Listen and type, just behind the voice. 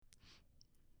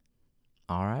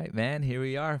All right, man. Here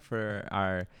we are for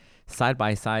our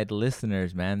side-by-side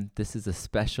listeners, man. This is a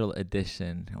special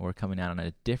edition. We're coming out on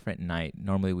a different night.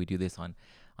 Normally we do this on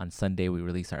Sunday. We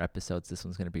release our episodes. This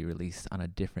one's going to be released on a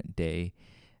different day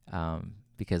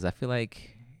because I feel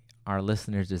like our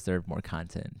listeners deserve more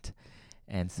content.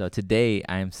 And so today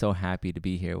I am so happy to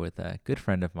be here with a good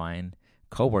friend of mine,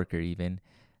 coworker even,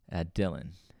 Dylan.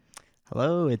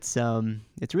 Hello, it's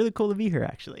really cool to be here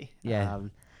actually. Yeah.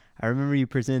 I remember you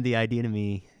presented the idea to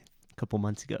me a couple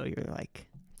months ago. You were like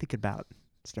thinking about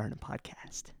starting a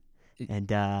podcast,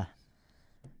 and I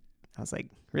was like,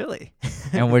 really?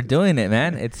 And we're doing it,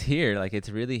 man. It's here. Like, it's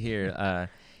really here.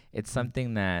 It's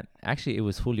something that actually it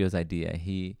was Julio's idea.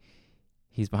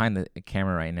 He's behind the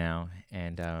camera right now,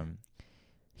 and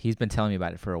he's been telling me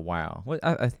about it for a while. Well,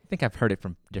 I think I've heard it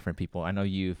from different people. I know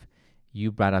you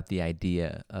brought up the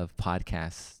idea of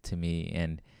podcasts to me,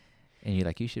 and you're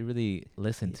like, you should really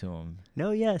listen to them.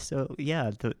 No, yeah. So yeah,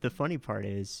 the funny part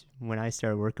is when I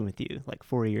started working with you like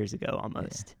 4 years ago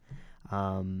almost.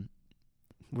 Yeah.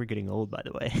 We're getting old, by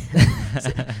the way.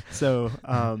 so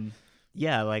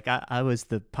yeah, like I was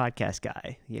the podcast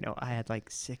guy. You know, I had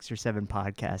like 6 or 7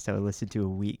 podcasts I would listen to a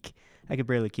week. I could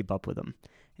barely keep up with them.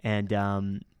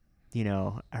 And, you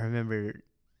know, I remember,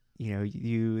 you know,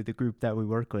 the group that we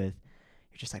work with,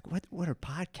 you're just like, what are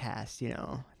podcasts? You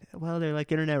know, well, they're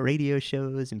like internet radio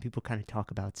shows and people kind of talk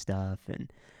about stuff.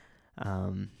 And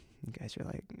you guys are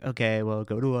like, okay, well,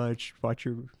 go to watch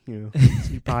your, your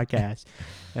podcast.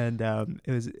 And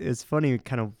it was funny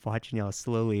kind of watching y'all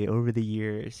slowly over the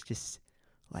years, just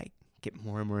like get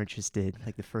more and more interested.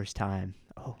 Like the first time,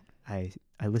 oh, I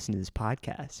listened to this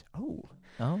podcast.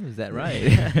 Oh, is that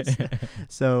right?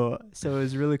 So it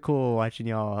was really cool watching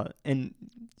y'all, and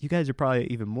you guys are probably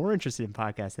even more interested in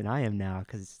podcasts than I am now,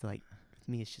 because it's like, with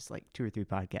me, it's just like 2 or 3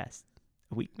 podcasts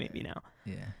a week maybe now.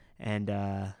 Yeah.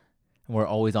 And we're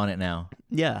always on it now.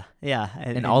 Yeah.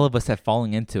 And all of us have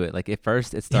fallen into it. Like at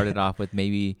first it started off with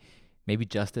maybe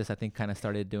Justice, I think, kind of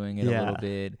started doing it a little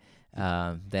bit.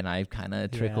 Then I've kind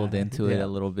of trickled into it a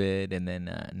little bit, and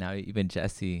then now even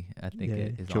Jesse, I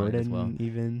think, is Jordan on it as well.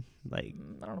 Even, like,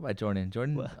 I don't know about Jordan.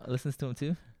 Jordan listens to him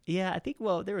too? Yeah, I think,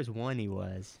 well, there was one he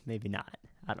was, maybe not.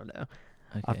 I don't know.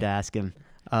 Okay. I'll have to ask him.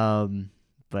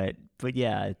 But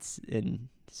yeah,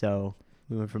 so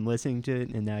we went from listening to it,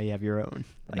 and now you have your own.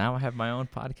 Like, now I have my own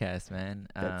podcast, man.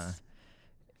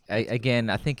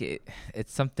 I think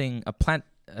it's something,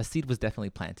 a seed was definitely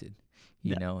planted,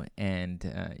 you know,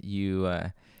 and you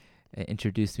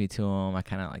introduced me to him. I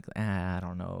kind of like, I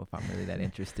don't know if I'm really that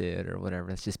interested or whatever.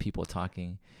 It's just people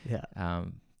talking. Yeah.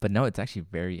 But no, it's actually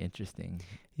very interesting.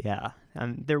 Yeah.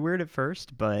 They're weird at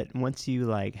first, but once you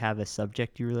like have a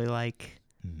subject you really like,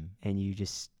 and you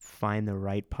just find the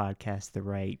right podcast, the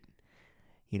right,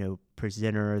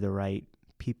 presenter, the right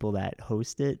people that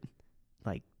host it,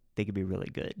 like, they could be really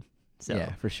good. So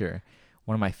yeah, for sure.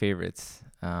 One of my favorites,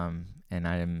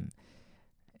 and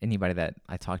anybody that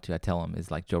I talk to, I tell them,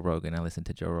 is like Joe Rogan. I listen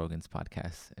to Joe Rogan's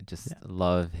podcast. I just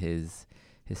love his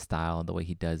style and the way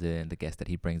he does it and the guests that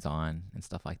he brings on and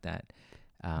stuff like that.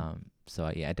 So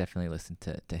I definitely listen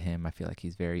to him. I feel like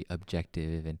he's very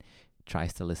objective and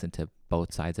tries to listen to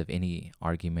both sides of any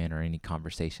argument or any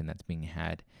conversation that's being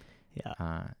had. Yeah.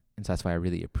 And so that's why I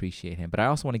really appreciate him. But I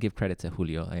also want to give credit to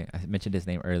Julio. I mentioned his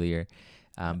name earlier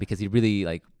because he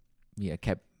really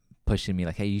kept pushing me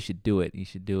like, hey, you should do it.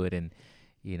 And,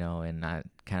 and I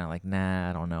kind of like, nah,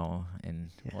 I don't know.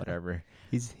 And whatever.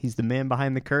 He's the man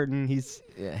behind the curtain.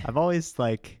 I've always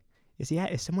like,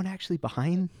 is someone actually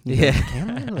behind the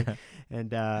camera? Like,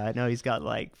 and I know he's got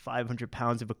like 500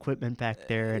 pounds of equipment back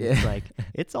there, and it's like,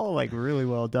 it's all like really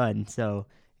well done. So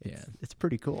it's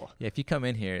pretty cool. Yeah, if you come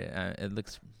in here, it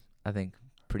looks, I think,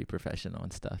 pretty professional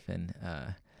and stuff. And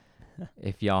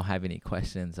if y'all have any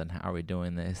questions on how we're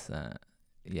doing this,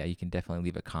 you can definitely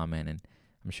leave a comment, and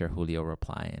I'm sure Julio will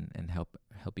reply and help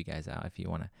you guys out if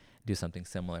you want to do something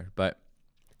similar. But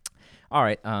all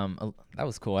right, that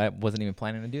was cool. I wasn't even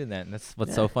planning to do that. And that's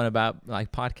what's so fun about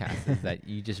like podcasts, is that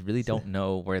you just really don't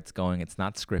know where it's going. It's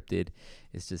not scripted.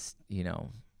 It's just,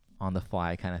 on the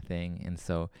fly kind of thing. And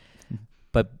so,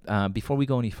 but before we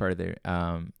go any further,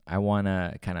 I want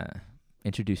to kind of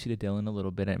introduce you to Dylan a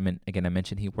little bit. I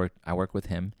mentioned I work with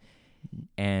him,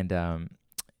 and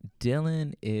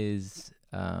Dylan is,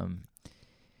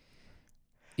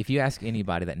 if you ask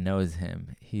anybody that knows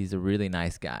him, he's a really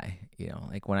nice guy.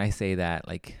 Like when I say that,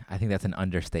 like, I think that's an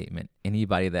understatement.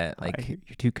 Anybody that like, you're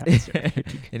too kind, sir.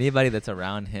 Anybody that's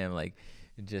around him, like,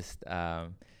 just,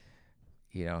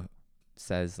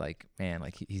 says like, man,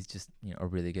 like he's just, a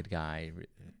really good guy.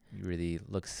 He really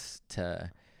looks to,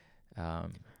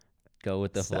 go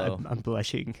with the So flow. I'm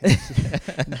blushing.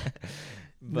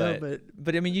 but, No,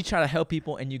 but I mean, you try to help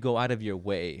people and you go out of your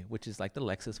way, which is like the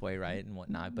Lexus way, right, and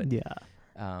whatnot. But you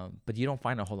don't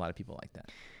find a whole lot of people like that.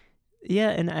 Yeah,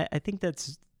 and I think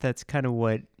that's kind of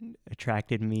what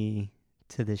attracted me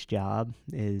to this job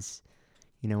is,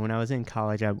 when I was in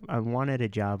college, I wanted a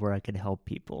job where I could help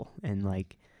people. And,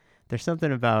 like, there's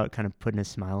something about kind of putting a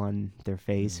smile on their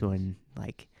face when,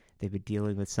 like, they've been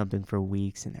dealing with something for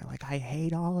weeks and they're like, I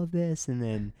hate all of this. And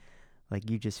then, like,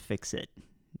 you just fix it.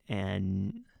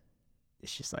 And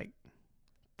it's just like,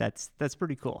 that's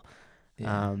pretty cool.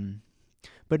 Yeah.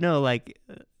 But no, like,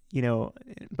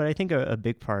 but I think a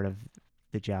big part of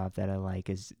the job that I like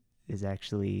is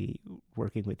actually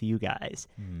working with you guys.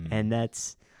 And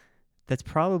that's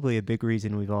probably a big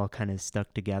reason we've all kind of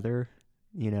stuck together,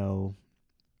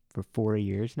 for 4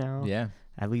 years now. Yeah.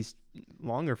 At least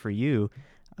longer for you.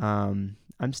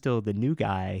 I'm still the new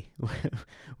guy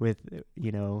with,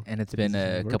 And it's the been position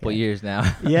a you work couple at. years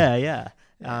now. Yeah. Yeah.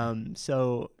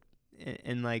 So,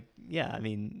 and like, yeah, I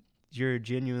mean, you're a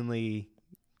genuinely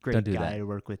great Don't do guy that. to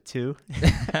work with too.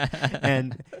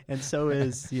 and so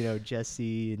is,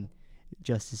 Jesse and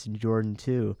Justice and Jordan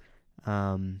too.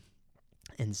 And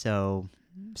so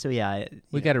yeah.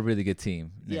 We got a really good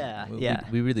team. Yeah, We, yeah,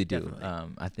 we really do.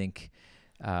 definitely. I think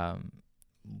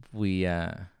we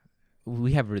have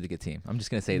a really good team. I'm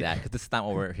just going to say that because this is not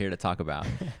what we're here to talk about.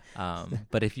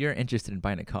 But if you're interested in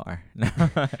buying a car,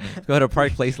 go to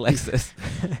Park Place Lexus.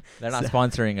 They're not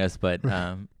sponsoring us, but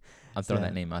I'm throwing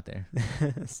that name out there.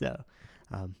 So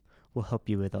we'll help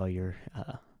you with all your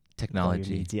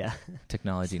Technology. needs, yeah.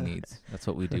 Technology So. needs. That's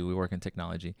what we do. We work in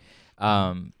technology.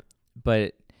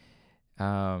 But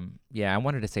yeah, I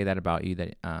wanted to say that about you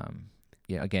that,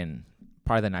 again,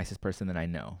 probably the nicest person that I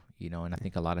know, and I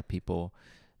think a lot of people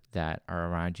that are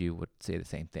around you would say the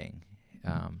same thing.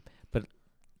 But,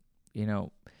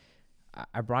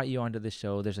 I brought you onto this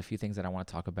show. There's a few things that I want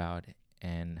to talk about.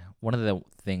 And one of the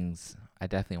things I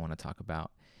definitely want to talk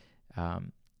about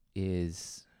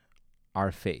is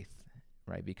our faith,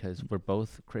 right? Because we're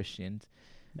both Christians,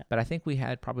 but I think we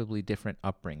had probably different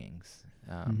upbringings.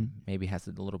 Maybe has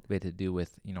a little bit to do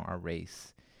with, our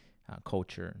race,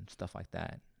 culture, and stuff like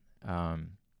that. And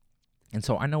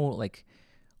so I know, like,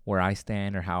 where I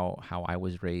stand or how I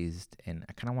was raised, and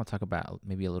I kind of want to talk about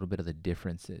maybe a little bit of the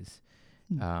differences.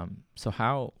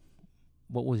 So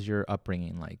what was your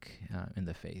upbringing like in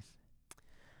the faith?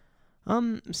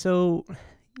 So,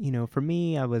 for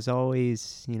me, I was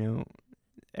always,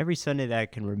 every Sunday that I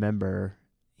can remember,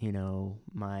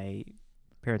 my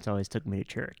parents always took me to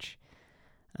church.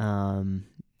 And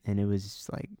it was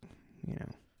like,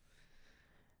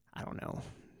 I don't know,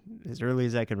 as early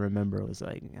as I can remember, it was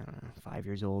like, I don't know, 5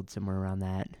 years old, somewhere around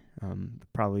that,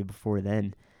 probably before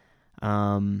then.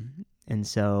 And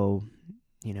so,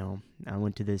 I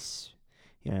went to this,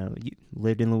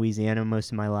 lived in Louisiana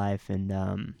most of my life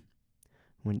and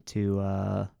went to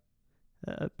a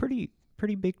pretty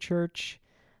big church.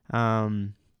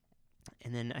 And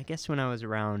then I guess when I was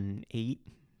around 8,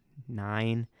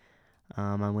 9,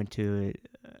 I went to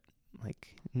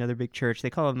like another big church. They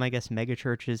call them, I guess, mega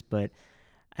churches, but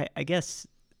I guess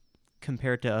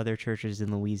compared to other churches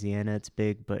in Louisiana, it's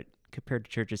big, but compared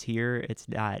to churches here, it's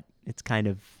not. It's kind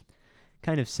of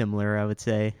similar, I would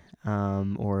say,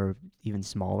 or even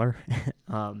smaller.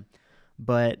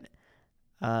 But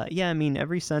yeah, I mean,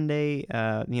 every Sunday,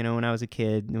 when I was a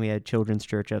kid, we had children's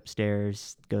church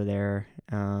upstairs. Go there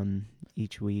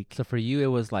each week. So for you, it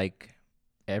was like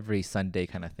every Sunday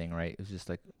kind of thing, right? It was just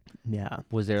like, yeah.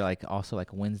 Was there like also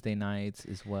like Wednesday nights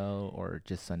as well, or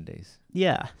just Sundays?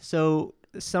 Yeah. So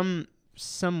some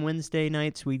Wednesday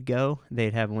nights we'd go.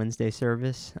 They'd have Wednesday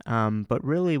service. But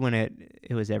really, when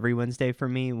it was every Wednesday for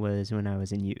me was when I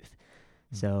was in youth.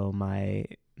 So my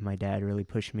dad really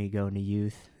pushed me going to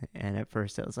youth, and at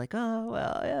first I was like, oh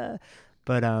well, yeah.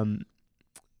 But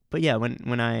yeah,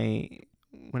 when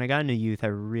I got into youth, I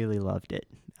really loved it.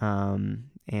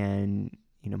 And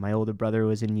my older brother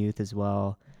was in youth as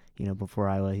well. Before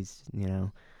I was,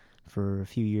 for a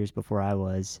few years before I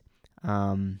was.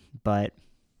 But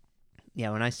yeah,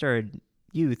 when I started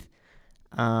youth,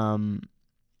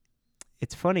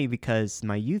 it's funny because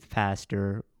my youth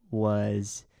pastor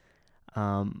was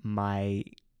my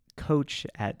coach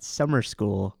at summer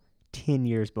school 10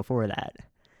 years before that.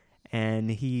 And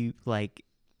he, like,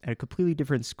 at a completely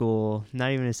different school,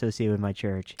 not even associated with my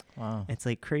church. Wow. It's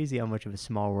like crazy how much of a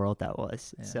small world that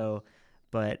was. Yeah. So,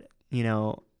 but,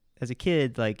 as a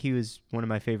kid, like, he was one of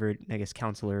my favorite, I guess,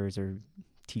 counselors or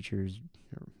teachers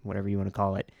or whatever you want to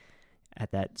call it at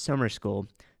that summer school.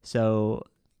 So,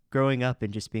 growing up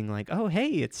and just being like, oh, hey,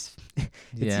 it's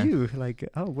Yeah. you. Like,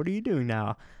 oh, what are you doing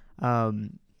now?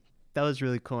 That was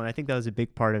really cool. And I think that was a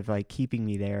big part of like keeping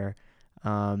me there.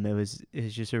 It was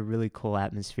just a really cool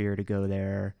atmosphere to go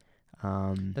there.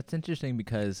 That's interesting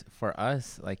because for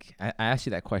us, like I asked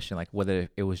you that question, like whether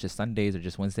it was just Sundays or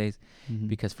just Wednesdays, Mhm.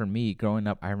 because for me growing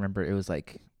up, I remember it was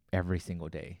like every single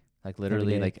day. Like Every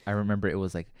literally, day. like I remember it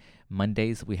was like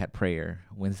Mondays we had prayer,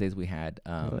 Wednesdays we had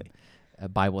Really. a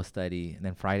Bible study, and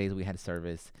then Fridays we had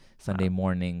service, Sunday Wow.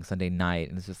 morning, Sunday night,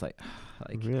 and it's just like,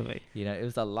 like, Really? it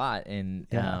was a lot, and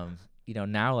Yeah.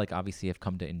 now like obviously I've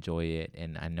come to enjoy it,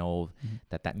 and I know Mhm.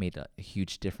 that made a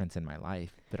huge difference in my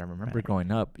life. But I remember Right.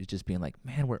 growing up, it's just being like,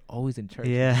 man, we're always in church.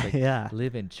 We Yeah. just like Yeah.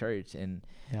 live in church, and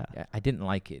Yeah. I didn't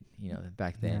like it,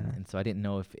 back then, Yeah. and so I didn't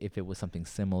know if it was something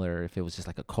similar, if it was just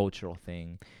like a cultural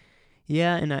thing.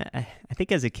 Yeah. And I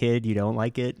think as a kid, you don't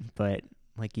like it, but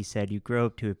like you said, you grow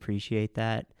up to appreciate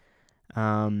that.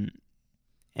 Um,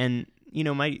 and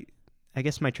I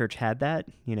guess my church had that,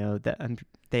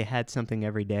 they had something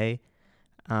every day.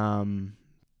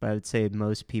 But I would say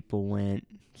most people went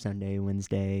Sunday,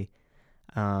 Wednesday.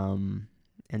 And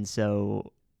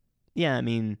so, yeah, I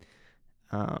mean,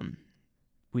 um,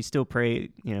 we still pray.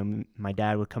 My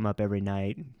dad would come up every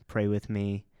night, pray with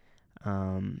me.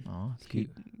 Oh, it's He,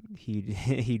 cute.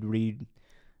 he'd read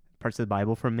parts of the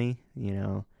Bible from me.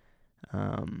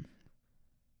 Um,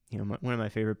 one of my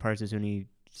favorite parts is when he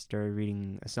started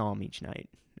reading a psalm each night,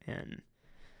 and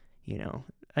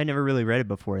I never really read it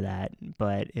before that,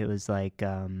 but it was like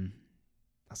I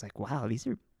was like, wow, these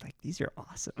are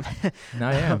awesome. No,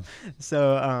 yeah.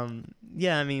 So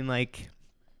yeah, I mean, like,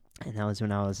 and that was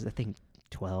when I was, I think,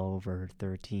 12 or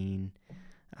 13.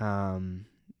 And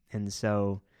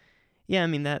so yeah, I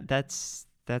mean, that's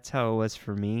how it was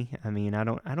for me. I mean, I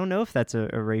don't know if that's a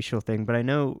racial thing, but I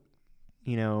know,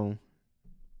 you know,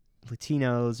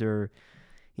 Latinos or,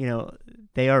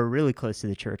 they are really close to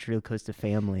the church, really close to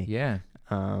family. Yeah.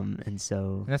 And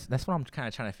so And that's what I'm kind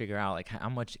of trying to figure out. Like, how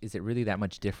much is it really that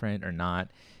much different or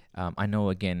not? I know,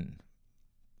 again,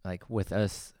 like with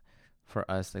us, for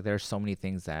us, like there's so many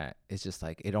things that it's just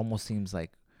like it almost seems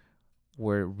like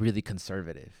we're really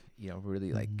conservative.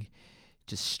 Really like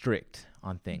just strict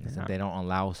on things, Yeah. and they don't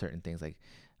allow certain things. Like,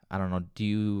 I don't know. Do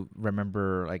you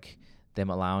remember like them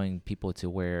allowing people to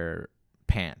wear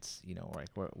pants? Like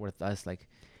with us, like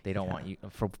they don't Yeah. want you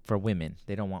for women.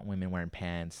 They don't want women wearing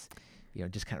pants.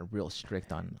 Just kind of real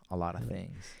strict on a lot of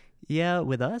things. Yeah,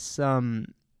 with us,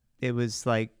 it was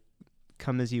like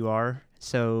come as you are.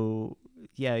 So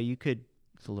yeah, you could.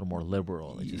 It's a little more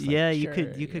liberal. It's just Yeah, like, you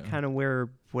sure, could kind of wear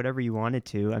whatever you wanted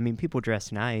to. I mean, people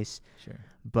dress nice, sure.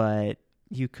 but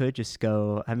you could just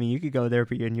go. I mean, you could go there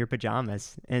in your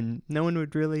pajamas, and no one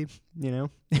would really, Yeah.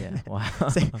 Wow.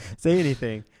 say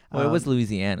anything. Well, it was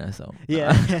Louisiana, so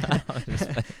Yeah.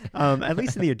 At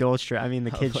least in the adults' church. I mean,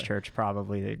 the kids' Okay. church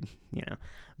probably,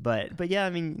 but yeah, I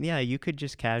mean, yeah, you could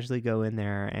just casually go in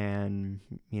there and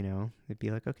it'd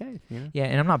be like, okay, Yeah,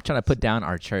 and I'm not trying to put down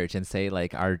our church and say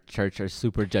like our church are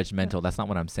super judgmental. That's not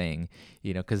what I'm saying.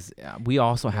 Because we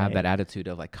also have Right. that attitude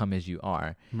of like come as you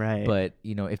are. right. But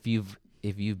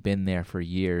if you've been there for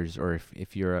years, or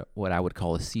if you're what I would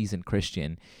call a seasoned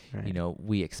Christian, right.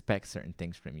 we expect certain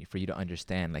things from you for you to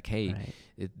understand. Like, hey,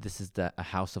 Right. this is a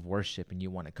house of worship, and you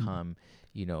want to Mhm. come,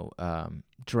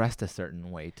 dressed a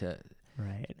certain way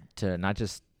Right. to not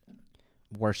just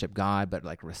worship God, but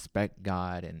like respect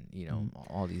God, and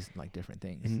all these like different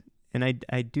things. And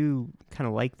I do kind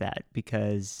of like that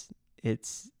because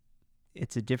it's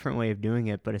a different way of doing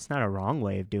it, but it's not a wrong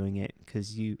way of doing it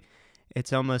because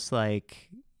it's almost like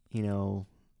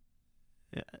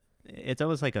it's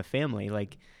almost like a family.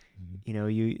 Like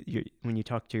you when you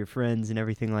talk to your friends and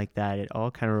everything like that, it all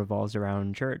kind of revolves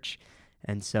around church,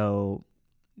 and so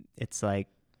it's like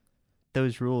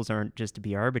those rules aren't just to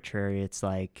be arbitrary. It's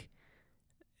like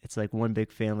one big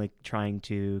family trying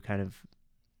to kind of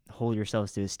hold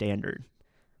yourselves to a standard.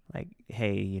 Like,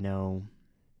 hey,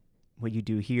 what you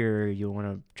do here, you'll want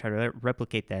to try to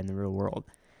replicate that in the real world.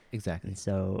 Exactly. And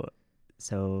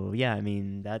so yeah, I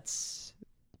mean, that's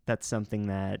something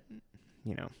that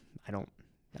I don't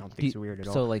think it's weird at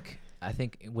all. So like I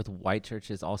think with white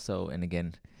churches also, and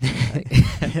again, like,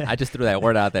 I just threw that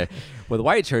word out there with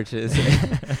white churches,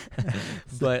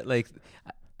 but like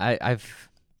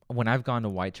when I've gone to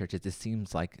white churches, it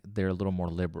seems like they're a little more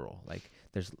liberal. Like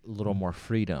there's a little more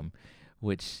freedom,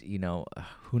 which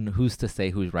who's to say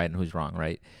who's right and who's wrong,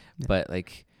 right? Yeah. But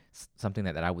like something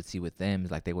that I would see with them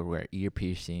is like they would wear ear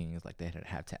piercings, like they'd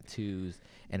have tattoos,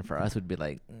 and for us would be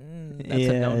like that's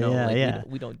a no. Yeah, Like yeah.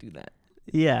 we don't do that.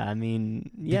 Yeah, I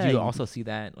mean, yeah. Did you also see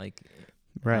that? Like,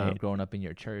 Right. growing up in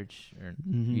your church, or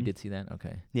you Hmm. did see that?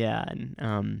 Okay. Yeah,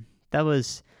 and that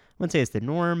was, I wouldn't say it's the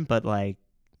norm, but like,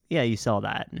 yeah, you saw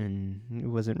that, and it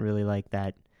wasn't really like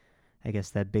that. I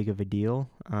guess that big of a deal.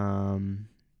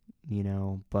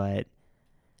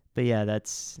 But yeah,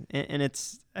 and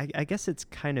it's I guess it's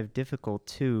kind of difficult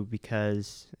too,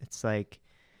 because it's like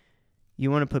you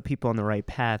want to put people on the right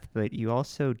path, but you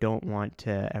also don't want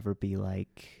to ever be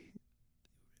like,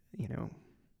 you know,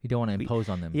 You don't want to we impose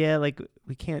on them. yeah, like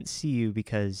we can't see you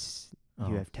because you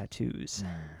Oh. have tattoos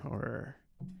or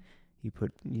you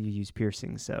use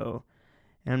piercings. So,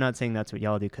 and I'm not saying that's what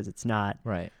y'all do, because it's not,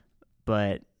 Right.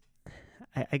 but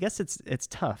I guess it's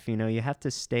tough. You have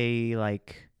to stay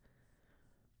like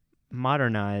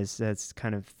modernized. That's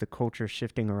kind of the culture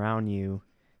shifting around you.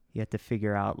 You have to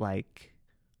figure out like,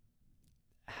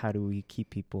 how do we keep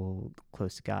people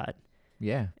close to God?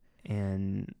 Yeah.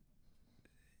 And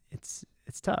it's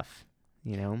tough,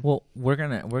 you know. Well, we're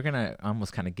gonna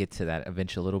almost kind of get to that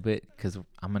eventually a little bit, because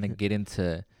I'm gonna get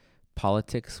into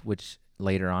politics, which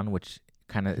later on, which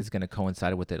kind of is gonna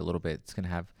coincide with it a little bit. It's gonna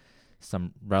have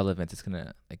some relevance. It's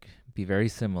gonna like be very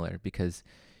similar, because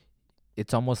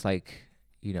it's almost like,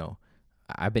 you know,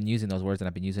 I've been using those words and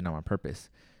I've been using them on purpose.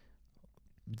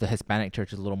 The Hispanic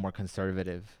church is a little more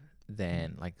conservative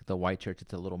than like the white church.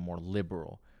 It's a little more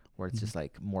liberal, where it's just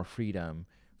like more freedom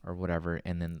or whatever.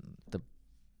 And then the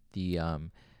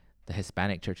the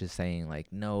Hispanic church is saying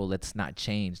like, no, let's not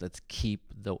change. Let's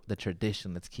keep the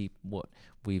tradition. Let's keep what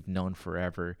we've known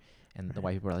forever. And the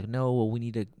white people are like, no, well, we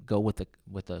need to go with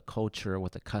the culture,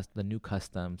 with the new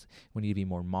customs. We need to be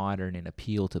more modern and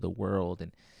appeal to the world.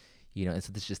 And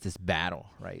it's just this battle,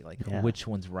 right? Like, Yeah. which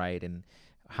one's right, and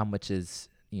how much is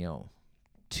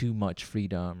too much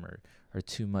freedom or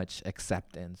too much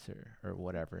acceptance or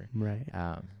whatever. Right.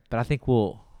 But I think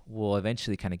we'll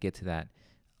eventually kind of get to that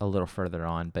a little further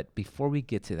on. But before we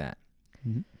get to that,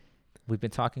 we've been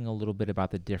talking a little bit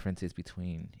about the differences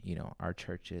between our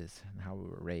churches and how we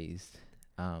were raised.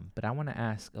 But I want to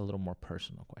ask a little more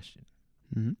personal question,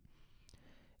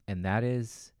 and that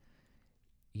is,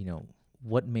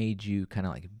 what made you kind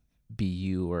of like be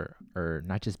you, or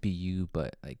not just be you,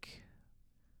 but like,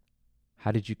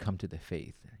 how did you come to the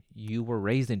faith? You were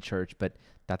raised in church, but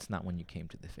that's not when you came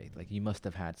to the faith. Like, you must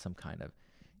have had some kind of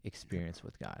experience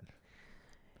with God.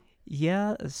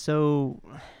 Yeah, so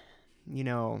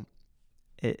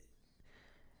it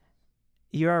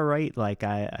you are right. Like,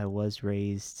 I was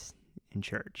raised in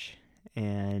church,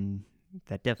 and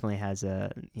that definitely has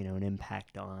an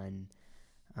impact on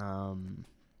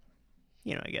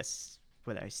I guess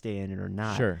whether I stay in it or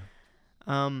not. Sure.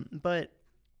 But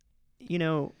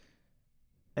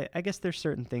I guess there's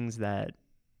certain things that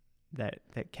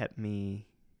kept me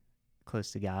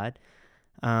close to God.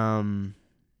 One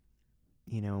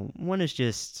is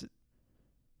just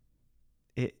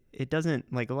it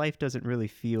doesn't, like, life doesn't really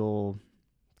feel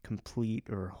complete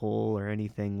or whole or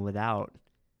anything without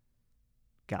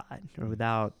God, or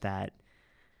without that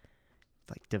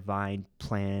like divine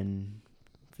plan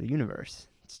for the universe.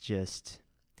 It's just,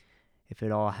 if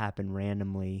it all happened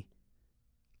randomly,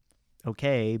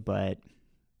 okay, but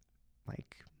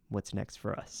like, what's next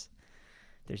for us?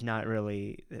 There's not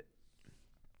really.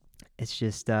 It's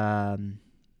just yeah.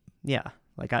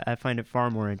 Like, I find it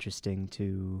far more interesting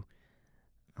to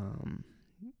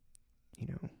be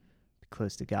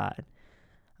close to God.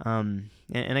 And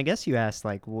I guess you asked,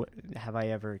 like, what have I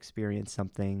ever experienced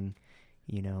something?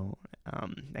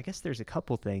 I guess there's a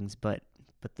couple things, but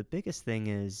the biggest thing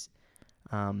is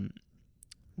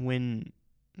when.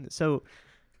 So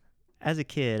as a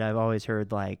kid, I've always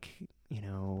heard, like,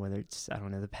 whether it's, I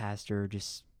don't know, the pastor or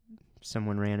just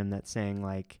someone random that's saying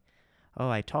like, "Oh,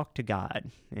 I talked to God,"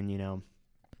 and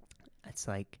it's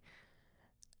like,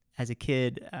 as a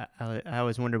kid, I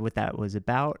always wondered what that was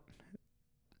about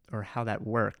or how that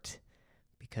worked,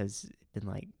 because it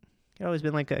always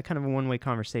been like a kind of a one-way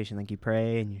conversation. Like, you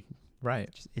pray and Right.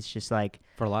 it's just like,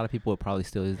 For a lot of people, it probably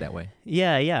still is that way.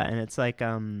 yeah, and it's like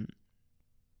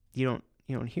you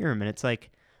don't hear him, and it's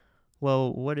like,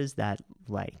 well, what is that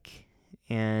like?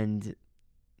 And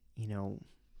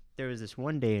there was this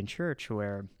one day in church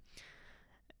where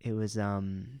it was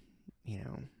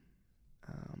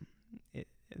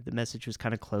the message was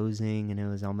kind of closing and it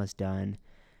was almost done,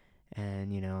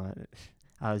 and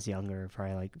I was younger,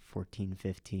 probably like 14,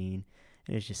 15,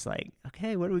 and it's just like,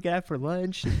 okay, what do we got for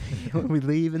lunch when we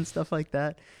leave and stuff like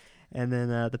that. And then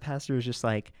the pastor was just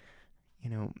like,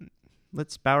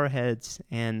 let's bow our heads,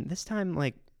 and this time,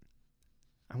 like,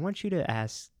 I want you to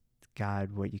ask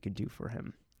God what you could do for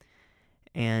him.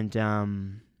 And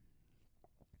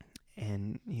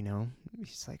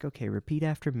he's like, okay, repeat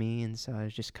after me. And so I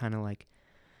was just kind of like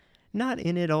not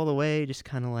in it all the way, just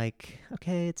kind of like,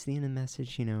 okay, it's the end of the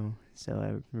message, So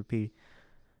I repeat,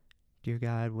 "Dear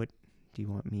God, what do you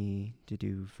want me to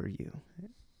do for you?"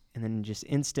 And then just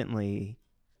instantly,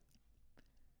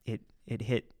 it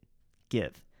hit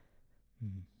give,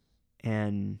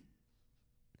 and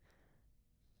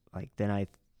like then I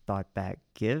thought back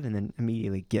give, and then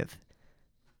immediately give.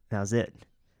 That was it.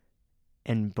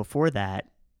 And before that,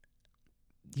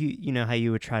 you know how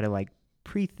you would try to like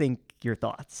pre-think your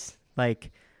thoughts,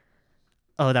 like,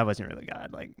 oh, that wasn't really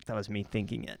God, like that was me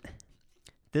thinking it.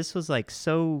 This was like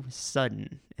so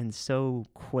sudden and so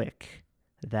quick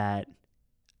that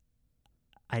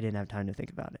I didn't have time to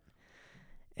think about it.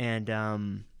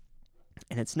 And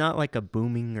it's not like a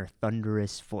booming or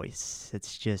thunderous voice.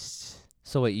 It's just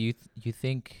So what you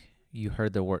think you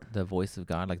heard the voice of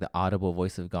God, like the audible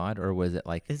voice of God, or was it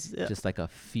like just like a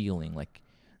feeling, like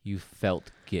you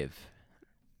felt give?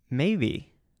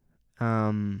 maybe,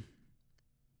 I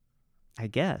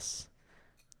guess,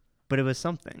 but it was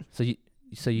something.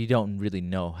 So you don't really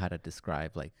know how to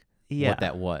describe like Yeah, what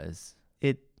that was.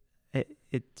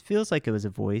 it feels like it was a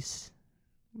voice,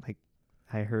 like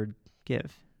I heard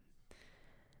give.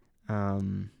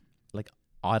 Like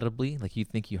audibly, like you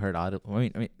think you heard audible. I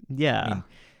mean, Yeah,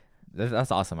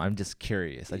 that's awesome. I'm just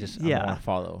curious. I want to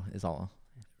follow. Is all.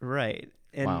 right.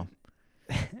 And Wow.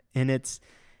 and it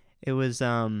was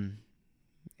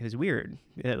weird.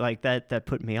 Like that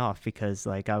put me off because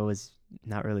like I was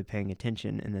not really paying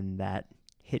attention, and then that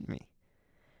hit me.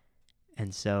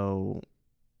 And so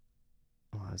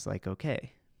I was like,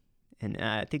 okay. And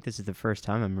I think this is the first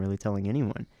time I'm really telling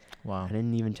anyone. Wow. I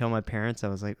didn't even tell my parents. I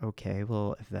was like, okay,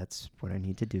 well, if that's what I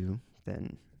need to do,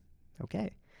 then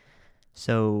okay.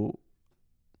 So,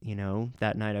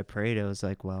 that night I prayed. I was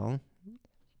like, well,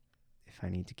 if I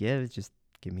need to give, just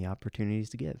give me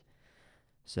opportunities to give.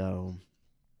 So,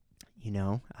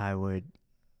 I would,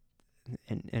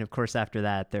 and of course after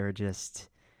that, there were just,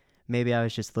 maybe I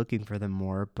was just looking for them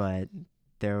more, but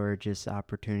there were just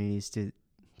opportunities to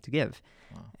give.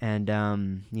 Wow. And,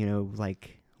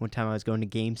 like one time I was going to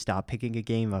GameStop, picking a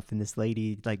game up, and this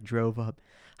lady like drove up.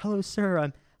 "Hello, sir.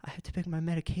 I have to pick my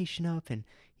medication up, and,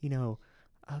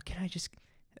 can I just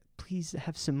please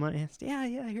have some money?" I said, yeah,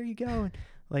 here you go. And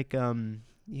like, one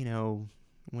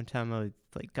time I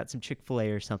like got some Chick-fil-A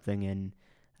or something, and,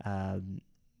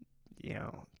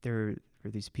 there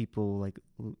were these people like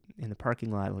in the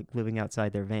parking lot, like living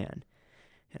outside their van,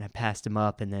 and I passed them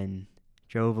up, and then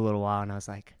drove a little while, and I was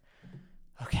like,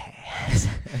 okay,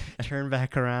 turn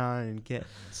back around and get.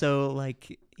 So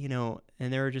like, and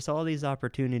there were just all these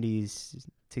opportunities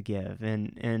to give,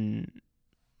 and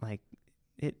like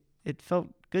it felt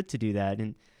good to do that,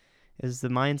 and it was the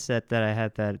mindset that I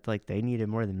had that like they needed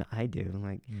more than I do,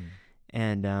 like,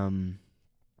 and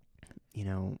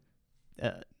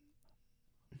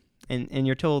and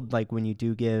you're told like when you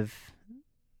do give,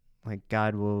 like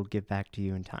God will give back to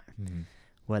you in time,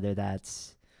 whether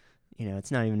that's,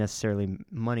 it's not even necessarily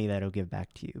money that'll give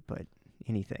back to you, but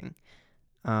anything.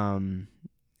 And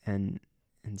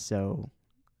so,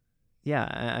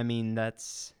 yeah, I mean, and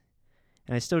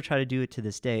I still try to do it to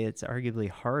this day. It's arguably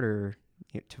harder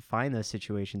to find those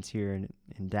situations here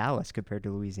in Dallas compared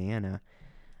to Louisiana.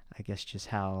 I guess just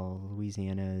how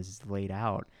Louisiana is laid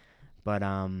out. But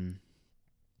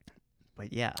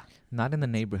yeah. Not in the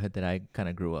neighborhood that I kind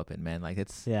of grew up in, man. Like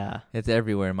it's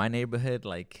everywhere. My neighborhood,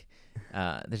 like,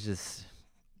 there's just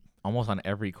almost on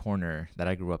every corner that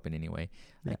I grew up in anyway,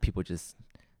 like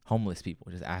homeless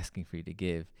people just asking for you to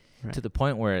give, to the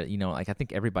point where, like I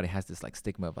think everybody has this like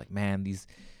stigma of like, man, these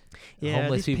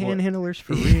homeless these people panhandlers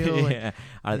for real.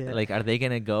 Are they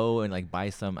gonna go and like buy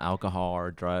some alcohol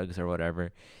or drugs or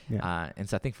whatever? And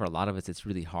so I think for a lot of us, it's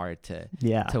really hard to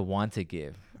want to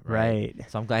give. Right.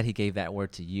 So I'm glad he gave that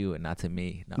word to you and not to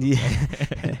me. No.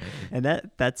 Yeah. And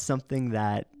that's something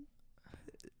that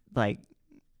like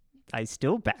I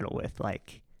still battle with.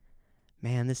 Like,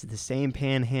 man, this is the same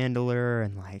panhandler,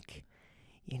 and like,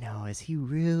 is he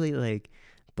really like?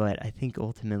 But I think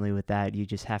ultimately with that, you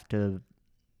just have to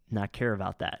not care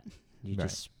about that. You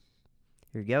just,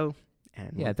 here you go.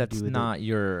 And that's not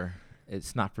your.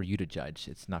 It's not for you to judge.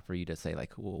 It's not for you to say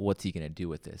like, well, what's he gonna do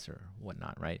with this or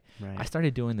whatnot, right? I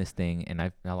started doing this thing, and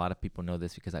a lot of people know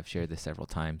this because I've shared this several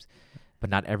times, but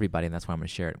not everybody, and that's why I'm gonna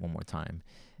share it one more time.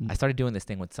 I started doing this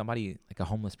thing when somebody, like a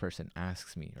homeless person,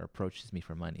 asks me or approaches me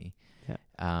for money.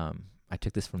 I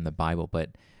took this from the Bible,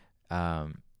 but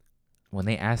when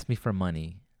they ask me for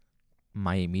money,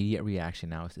 my immediate reaction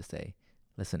now is to say,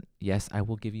 listen, yes, I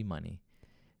will give you money,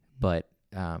 but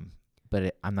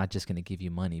I'm not just going to give you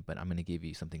money, but I'm going to give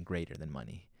you something greater than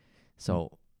money.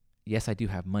 So yes, I do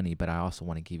have money, but I also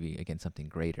want to give you again something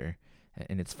greater.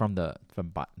 And it's from the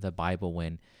Bible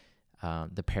when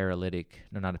the paralytic,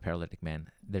 no, not a paralytic man.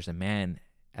 There's a man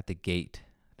at the gate,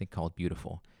 I think called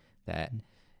Beautiful, that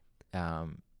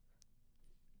um,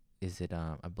 is it?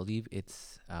 I believe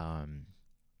it's.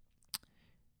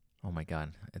 Oh my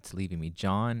God, it's leaving me.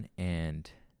 John and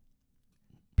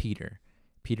Peter,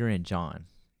 Peter and John,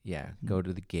 yeah, go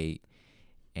to the gate,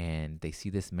 and they see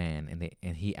this man,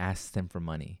 and he asks them for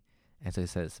money, and so he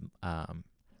says,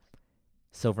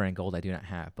 "Silver and gold I do not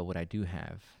have, but what I do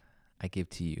have, I give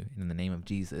to you. And in the name of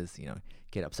Jesus,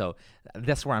 get up." So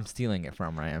that's where I'm stealing it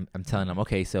from, right? I'm telling them,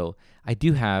 okay, so I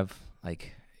do have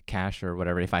like cash or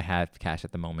whatever, if I have cash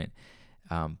at the moment,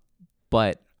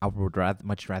 but I would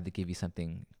much rather give you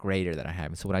something greater that I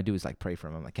have. And so what I do is like pray for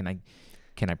them. I'm like, can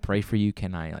I pray for you?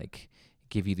 Can I like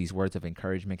give you these words of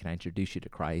encouragement? Can I introduce you to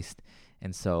Christ?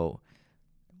 And so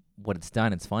what it's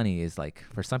done, it's funny, is like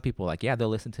for some people, like, yeah, they'll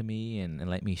listen to me and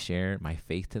let me share my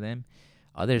faith to them.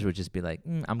 Others would just be like,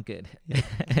 I'm good,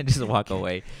 and just walk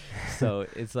away. So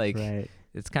it's like, Right.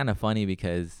 it's kind of funny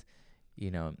because,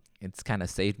 it's kind of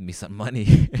saved me some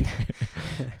money,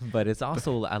 but it's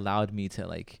also allowed me to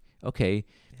like, okay,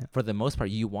 for the most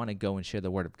part, you want to go and share the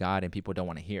word of God and people don't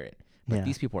want to hear it. But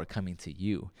these people are coming to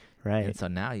you. Right. And so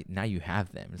now you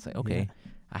have them. It's like, okay,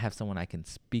 I have someone I can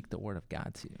speak the word of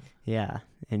God to. Yeah.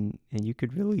 And you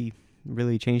could really,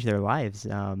 really change their lives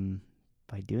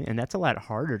by doing, and that's a lot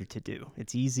harder to do.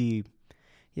 It's easy.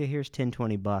 Yeah, here's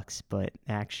 $10-20, but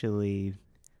actually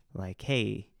like,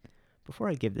 hey, before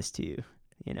I give this to you,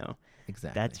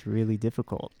 Exactly. that's really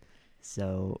difficult.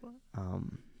 So,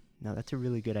 no, that's a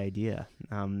really good idea.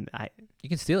 You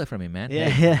can steal it from me, man. Yeah,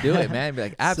 hey, do it, man. Be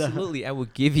like, absolutely, I will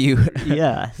give you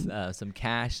some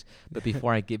cash, but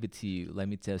before I give it to you, let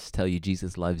me just tell you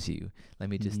Jesus loves you. Let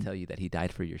me just tell you that he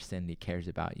died for your sin, he cares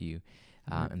about you,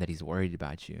 and that he's worried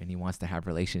about you, and he wants to have a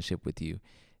relationship with you.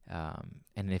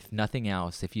 And if nothing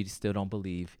else, if you still don't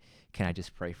believe, can I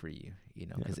just pray for you?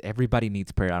 Because everybody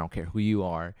needs prayer. I don't care who you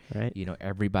are. Right.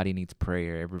 Everybody needs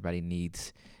prayer. Everybody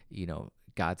needs,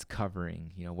 God's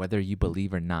covering, whether you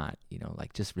believe or not,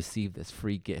 like just receive this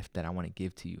free gift that I want to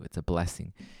give to you. It's a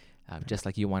blessing. Just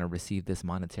like you want to receive this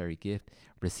monetary gift,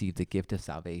 receive the gift of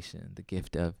salvation, the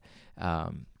gift of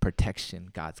protection,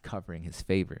 God's covering, his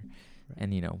favor.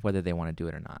 Right. And, whether they want to do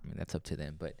it or not, I mean, that's up to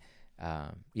them. But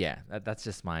that's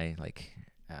just my, like,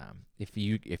 if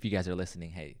you guys are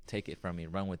listening, hey, take it from me,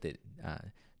 run with it,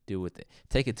 do with it,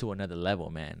 take it to another level,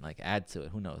 man. Like, add to it.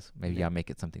 Who knows? Maybe I'll make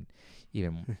it something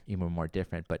even more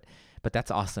different. But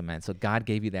that's awesome, man. So God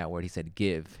gave you that word. He said,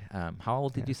 give. How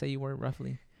old did you say you were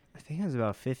roughly? I think I was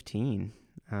about 15.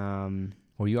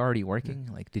 Were you already working?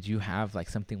 Like, did you have like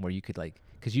something where you could like?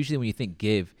 Because usually when you think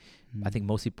give, I think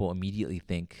most people immediately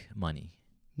think money.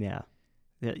 Yeah.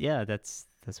 That's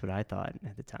what I thought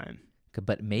at the time.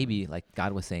 But maybe like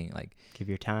God was saying, like, give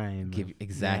your time. Give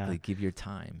your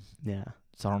time. Yeah.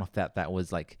 So I don't know if that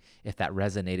was like, if that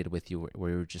resonated with you,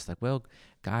 where you were just like, well,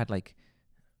 God, like,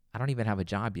 I don't even have a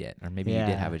job yet, or maybe you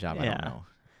did have a job. I don't know.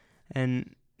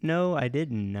 And no, I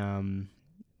didn't.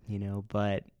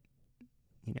 But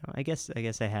I guess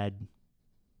I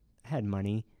had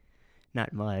money,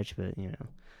 not much, but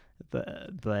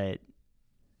but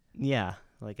yeah,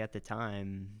 like at the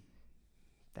time,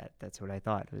 that's what I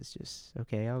thought. It was just,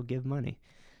 okay, I'll give money.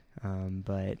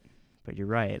 But you're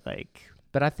right, like.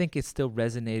 But I think it still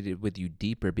resonated with you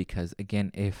deeper because,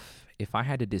 again, if I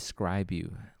had to describe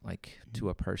you like to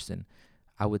a person,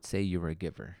 I would say you were a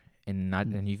giver,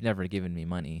 and you've never given me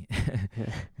money,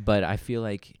 but I feel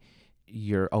like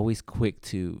you're always quick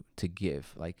to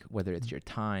give, like whether it's your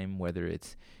time, whether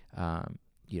it's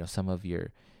some of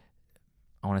your,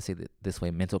 I want to say that this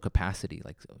way, mental capacity,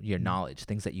 like your knowledge,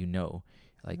 things that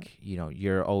like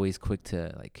you're always quick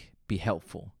to like be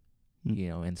helpful,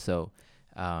 and so.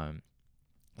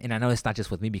 And I know it's not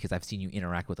just with me because I've seen you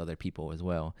interact with other people as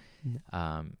well.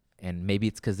 And maybe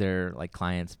it's because they're like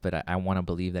clients, but I want to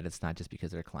believe that it's not just because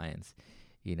they're clients.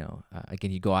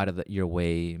 Again, you go out of your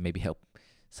way, maybe help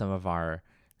some of our,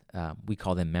 we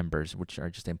call them members, which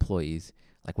are just employees,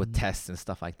 like with tests and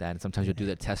stuff like that. And sometimes you'll do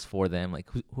the test for them. Like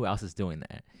who else is doing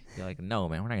that? You're like, no,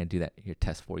 man, we're not going to do that. Your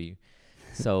test for you.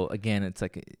 So again, it's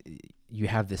like you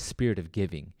have this spirit of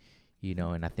giving,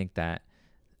 and I think that,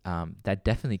 that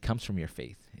definitely comes from your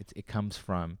faith. It comes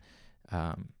from,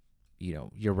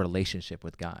 your relationship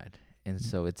with God. And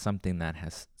so it's something that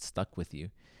has stuck with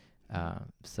you.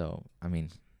 So, I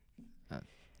mean,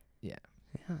 yeah.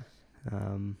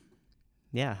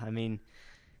 Yeah. I mean,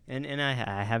 and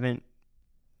I haven't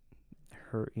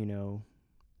heard,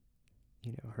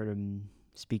 heard him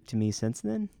speak to me since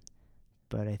then.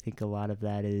 but I think a lot of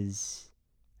that is,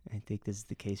 I think this is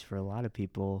the case for a lot of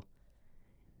people.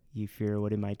 You fear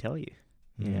what he might tell you,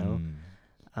 you know,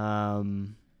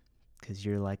 because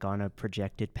you're like on a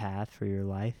projected path for your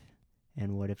life.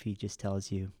 And what if he just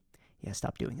tells you, yeah,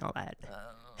 stop doing all that?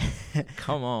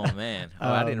 Come on, man.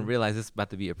 I didn't realize this was about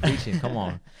to be a preaching. Come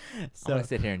on. So I'm going to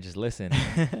sit here and just listen.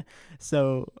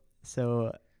 so,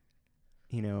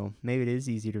 you know, maybe it is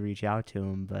easy to reach out to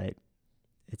him, but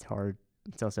it's hard.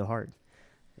 It's also hard,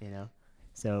 you know?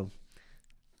 So,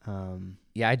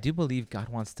 yeah, I do believe God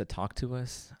wants to talk to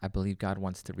us. I believe God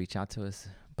wants to reach out to us.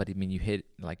 But I mean, you hit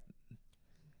like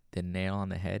the nail on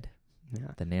the head.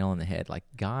 yeah, The nail on the head. Like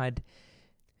God,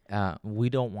 we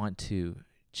don't want to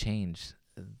change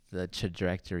the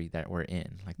trajectory that we're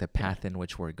in, like the path in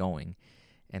which we're going.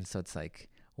 And so it's like,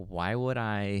 why would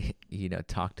I,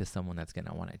 talk to someone that's going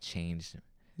to want to change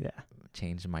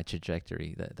my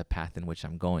trajectory, the path in which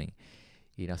I'm going,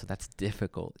 so that's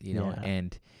difficult,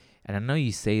 and I know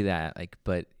you say that, like,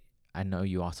 but I know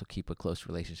you also keep a close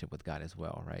relationship with God as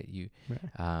well, right? You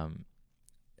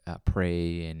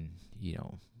pray and,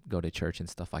 go to church and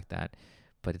stuff like that.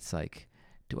 But it's like,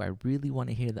 do I really want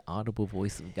to hear the audible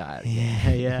voice of God?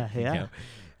 Yeah.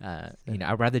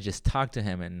 I'd rather just talk to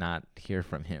him and not hear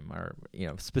from him, or,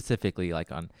 specifically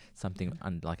like on something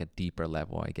on like a deeper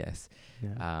level, I guess.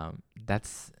 Yeah.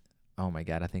 That's, oh my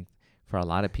God, I think for a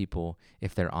lot of people,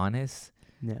 if they're honest,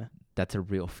 that's a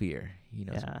real fear.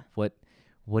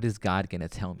 What is God going to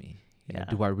tell me?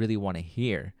 Do I really want to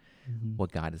hear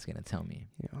what God is going to tell me?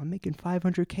 I'm making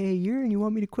 $500K a year and you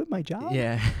want me to quit my job?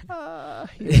 Yeah.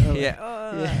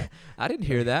 I didn't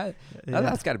hear that.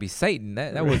 That's got to be Satan.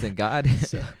 That wasn't God.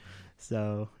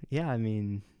 So yeah, I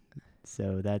mean,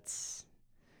 so it's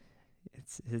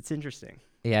interesting.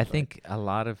 Yeah, I think a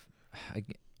lot of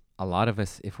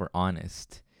us, if we're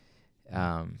honest,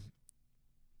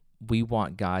 we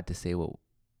want God to say what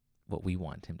we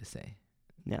want him to say.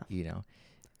 Yeah.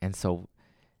 And so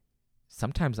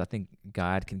sometimes I think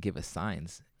God can give us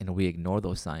signs and we ignore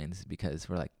those signs because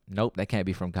we're like, nope, that can't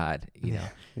be from God,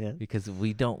 because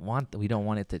we don't want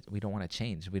to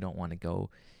change. We don't want to go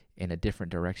in a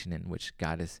different direction in which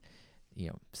God is,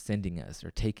 sending us or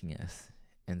taking us.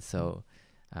 And so,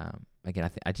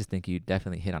 again, I just think you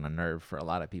definitely hit on a nerve for a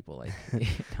lot of people. Like,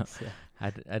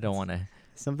 I don't want to.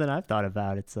 Something I've thought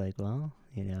about. It's like, well,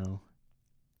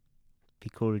 be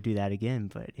cool to do that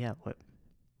again, but yeah,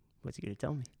 what's he gonna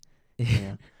tell me?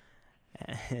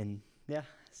 And yeah,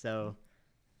 so.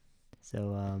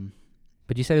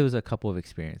 But you said it was a couple of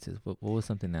experiences. What was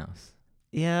something else?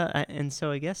 Yeah, and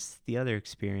so I guess the other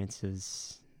experience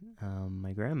is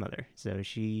my grandmother. So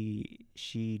she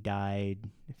died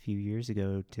a few years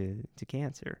ago to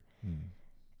cancer,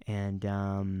 and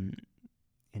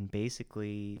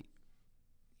basically,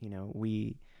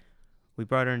 we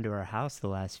brought her into our house the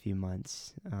last few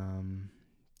months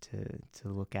to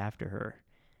look after her,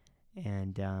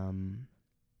 and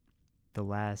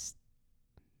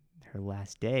her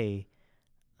last day,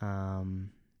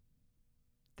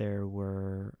 there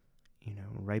were,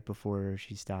 right before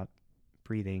she stopped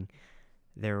breathing,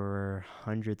 there were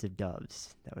hundreds of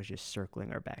doves that was just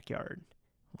circling our backyard.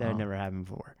 That had never happened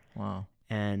before. Wow.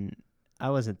 And I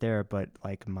wasn't there, but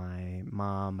like my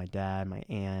mom, my dad, my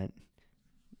aunt,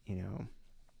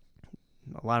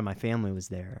 a lot of my family was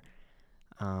there.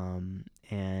 And,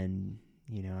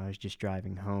 I was just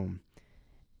driving home,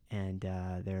 and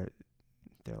they're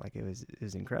like, it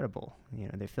was incredible.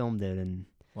 They filmed it, and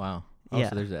wow. Oh,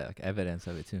 so there's like evidence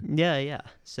of it too. Yeah.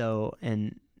 So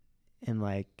and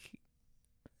like,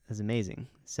 it was amazing.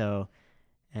 So,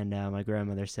 and my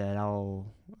grandmother said, I'll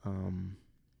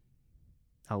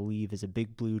leave as a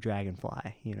big blue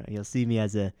dragonfly. You'll see me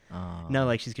as a, not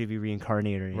like she's gonna be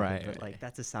reincarnated or anything, right, but like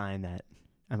that's a sign that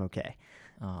I'm okay.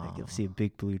 Like, you'll see a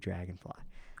big blue dragonfly,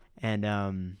 and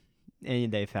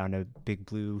they found a big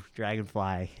blue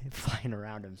dragonfly flying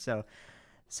around him. So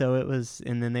it was,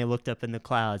 and then they looked up in the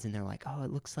clouds and they're like, oh,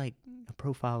 it looks like a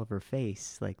profile of her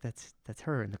face. Like that's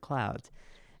her in the clouds.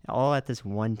 All at this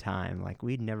one time. Like,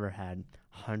 we'd never had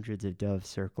hundreds of doves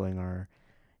circling our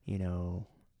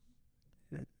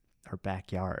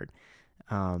backyard.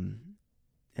 And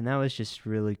that was just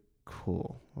really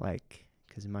cool. Like,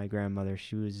 because my grandmother,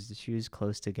 she was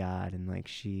close to God, and like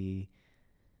it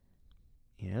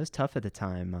was tough at the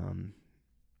time.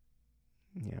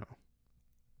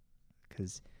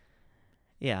 Because,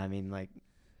 I mean, like,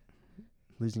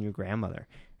 losing your grandmother.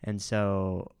 And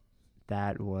so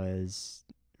that was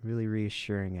really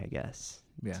reassuring, I guess,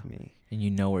 to me.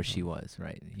 And where she was,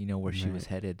 right? Where she was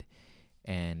headed.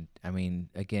 And, I mean,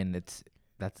 again, that's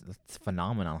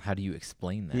phenomenal. How do you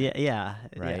explain that? Yeah.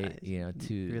 Right? You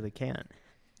really can't.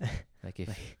 Like if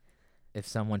Like, if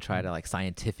someone tried to like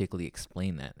scientifically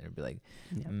explain that, they'd be like,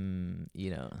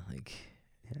 yeah, like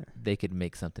yeah, they could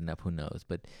make something up, who knows?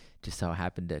 But just so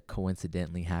happened to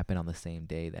coincidentally happen on the same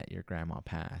day that your grandma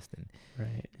passed, and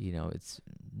right. it's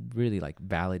really like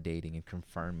validating and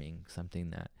confirming something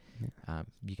that Yeah,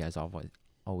 you guys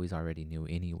always already knew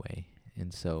anyway.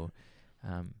 And so,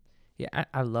 yeah,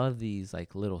 I love these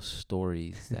like little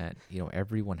stories that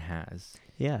everyone has,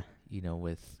 yeah.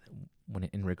 with when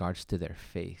in regards to their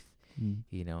faith, Mm.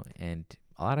 and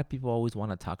a lot of people always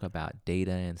want to talk about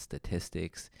data and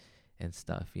statistics and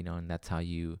stuff, and that's how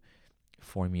you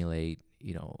formulate,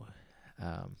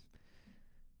 um,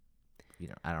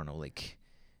 I don't know, like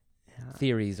Yeah,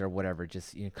 theories or whatever,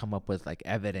 just come up with like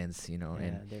evidence, yeah.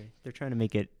 and They're trying to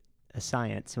make it a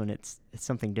science when it's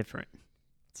something different.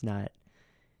 It's not,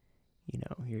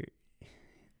 you're.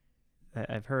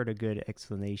 I've heard a good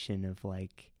explanation of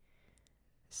like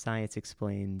science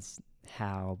explains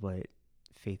how, but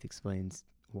faith explains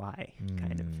why,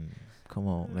 kind of. come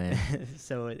on, man.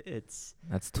 So it's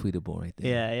That's tweetable right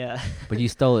there. yeah. But you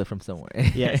stole it from somewhere.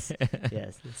 Yes,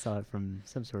 yes. I saw it from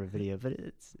some sort of video, but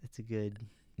it's a good.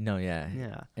 No, yeah.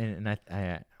 Yeah, And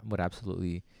I would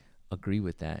absolutely agree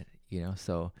with that,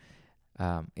 So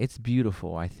it's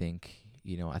beautiful, I think.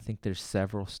 I think there's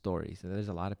several stories. There's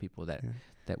a lot of people that yeah,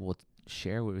 that will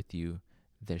share with you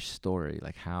their story,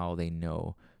 like how they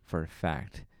know for a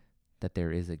fact that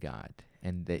there is a God,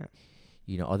 and that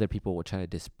other people will try to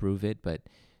disprove it, but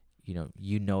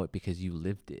it because you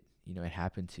lived it. It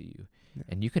happened to you. yeah,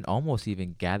 And you can almost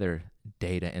even gather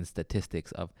data and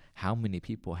statistics of how many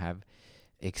people have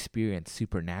experienced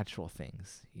supernatural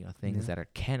things, things yeah,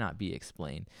 that cannot be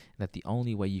explained, and that the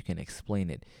only way you can explain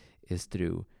it is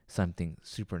through something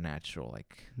supernatural,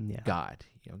 like yeah, God.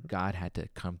 God had to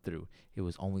come through. It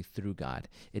was only through God.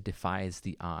 It defies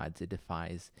the odds. It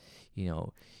defies,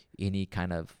 any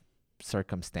kind of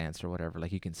circumstance or whatever.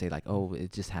 Like you can say like, oh,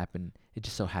 it just happened. It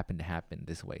just so happened to happen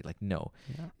this way. Like, no,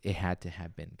 yeah. it had to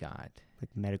have been God. Like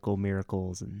medical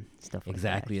miracles and stuff like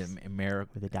Exactly. that.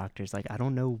 America. Where the doctor's like, I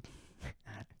don't know.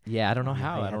 Yeah, I don't know I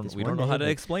how. had this We one don't know how day, to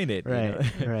but- explain it. Right,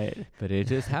 right. But it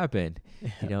just happened.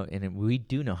 Yeah. And we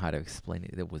do know how to explain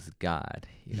it. It was God.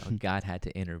 God had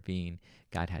to intervene.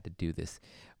 God had to do this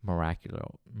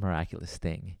miraculous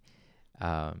thing.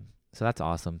 So that's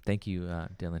awesome. Thank you,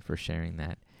 Dylan, for sharing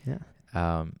that.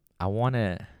 Yeah. I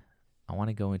wanna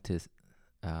go into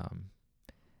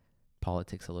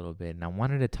politics a little bit, and I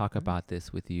wanted to talk about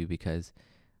this with you because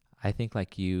I think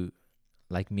like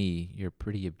me, you're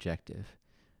pretty objective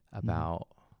about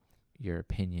your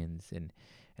opinions, and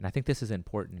I think this is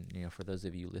important, for those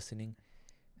of you listening.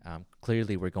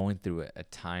 Clearly, we're going through a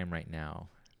time right now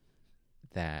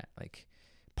that like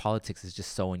politics is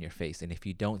just so in your face, and if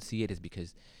you don't see it, it's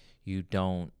because you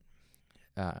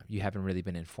haven't really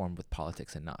been informed with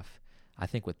politics enough. I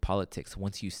think with politics,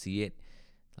 once you see it,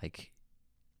 like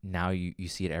now you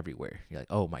see it everywhere. You're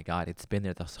like, oh my God, it's been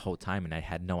there this whole time, and I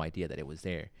had no idea that it was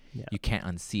there. Yeah. You can't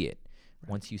unsee it. Right.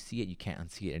 Once you see it, you can't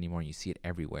unsee it anymore. And you see it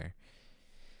everywhere.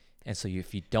 And so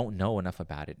if you don't know enough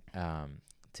about it,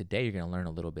 today you're gonna learn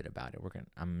a little bit about it.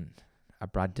 I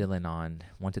brought Dylan on,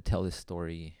 one, to tell this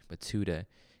story, but two, to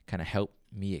kind of help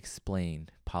me explain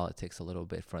politics a little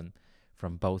bit from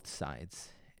both sides.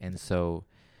 And so,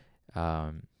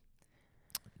 Dylan,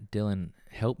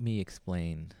 help me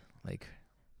explain like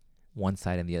one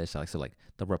side and the other side. So like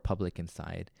the Republican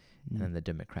side and then the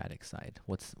Democratic side.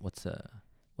 What's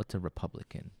a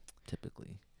Republican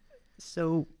typically?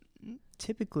 So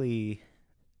typically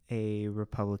a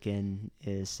Republican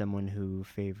is someone who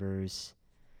favors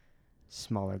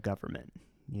smaller government.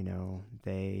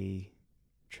 They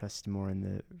trust more in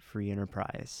the free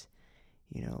enterprise.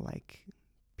 Like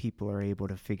people are able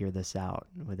to figure this out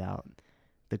without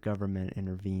the government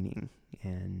intervening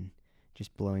and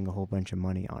just blowing a whole bunch of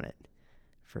money on it.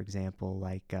 For example,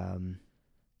 like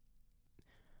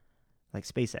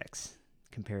SpaceX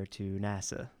compared to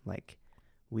NASA. Like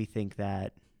we think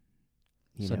that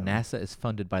So NASA is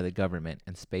funded by the government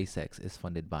and SpaceX is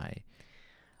funded by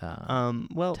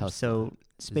well, Tesla. so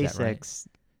Is that right? SpaceX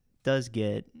does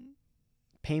get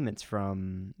payments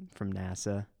from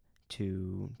NASA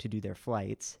to do their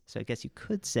flights. So I guess you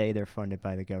could say they're funded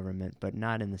by the government, but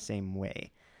not in the same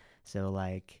way. So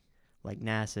like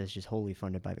NASA is just wholly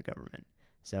funded by the government.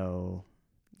 So,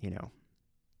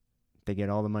 they get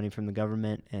all the money from the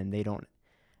government, and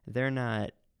they're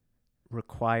not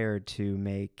required to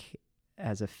make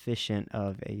as efficient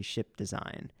of a ship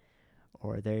design,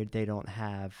 or they're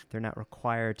not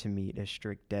required to meet as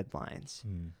strict deadlines.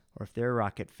 Or if their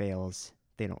rocket fails,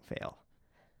 they don't fail.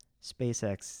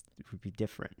 SpaceX would be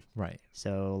different. Right.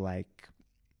 So like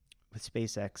with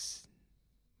SpaceX,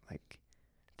 like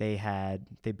they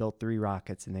built 3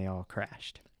 rockets and they all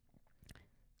crashed.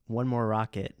 One more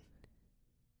rocket,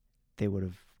 they would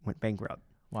have went bankrupt.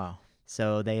 Wow.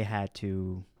 So they had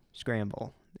to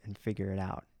scramble and figure it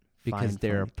out. Because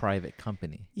they're a private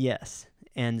company. Yes.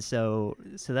 And so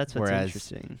that's what's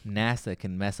interesting. NASA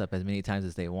can mess up as many times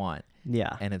as they want.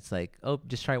 Yeah. And it's like, oh,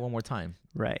 just try it one more time.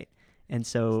 Right. And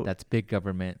so that's big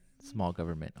government, small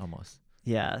government almost.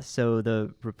 Yeah. So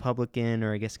the Republican,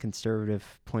 or I guess conservative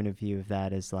point of view of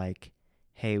that is like,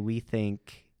 hey, we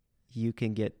think you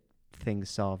can get things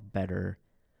solved better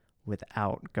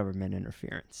without government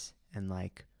interference and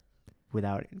like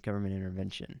without government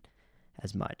intervention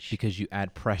as much. Because you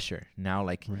add pressure. Now,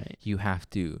 like, right. you have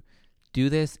to do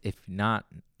this. If not,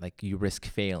 like, you risk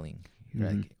failing. Mm-hmm.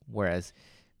 Like, whereas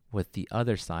with the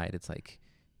other side, it's like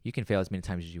you can fail as many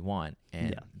times as you want,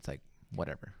 and it's like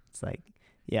whatever. It's like,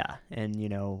 yeah, and you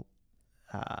know,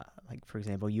 like for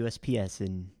example, USPS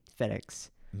and FedEx.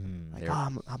 Like,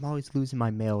 I'm always losing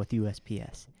my mail with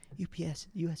USPS.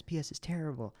 USPS is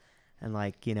terrible, and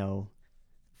like, you know,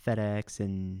 FedEx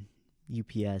and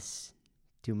UPS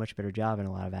do a much better job in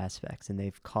a lot of aspects, and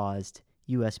they've caused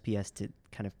USPS to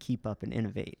kind of keep up and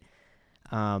innovate.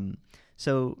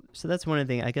 So that's one of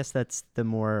the things. I guess that's the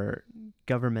more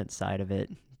government side of it,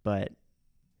 but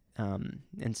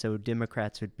and so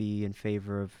Democrats would be in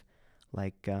favor of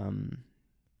like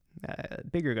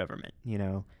bigger government, you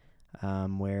know,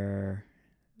 where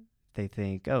they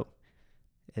think, oh,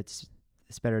 it's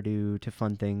better to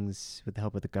fund things with the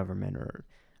help of the government, or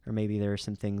maybe there are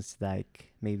some things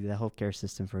like maybe the healthcare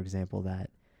system, for example, that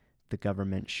the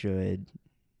government should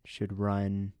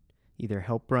run, either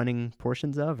help running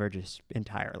portions of or just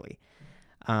entirely.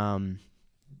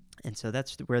 And so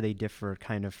that's where they differ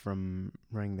kind of from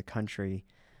running the country.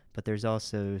 But there's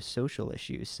also social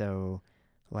issues. So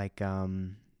like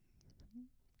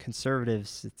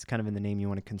conservatives, it's kind of in the name, you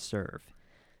want to conserve.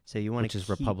 So you want to Which is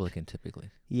Republican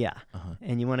typically. Yeah.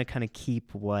 And you want to kind of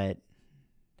keep what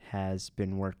has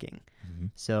been working. Mm-hmm.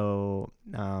 So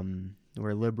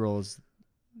where liberals,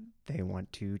 they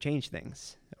want to change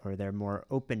things, or they're more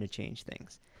open to change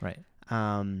things. Right.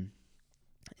 And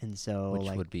so which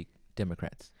would be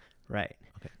Democrats. Right.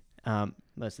 Okay.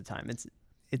 Most of the time it's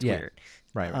weird.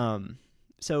 Right.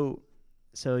 So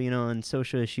you know, on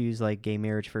social issues like gay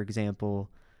marriage, for example,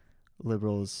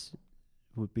 liberals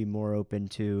would be more open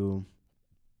to,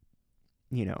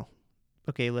 you know,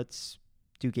 okay, let's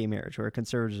do gay marriage, or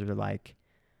conservatives are like,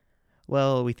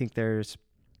 well, we think there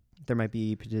might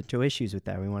be potential issues with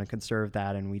that. We want to conserve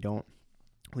that, and we don't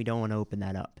want to open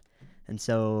that up. And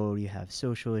so you have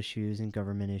social issues and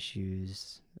government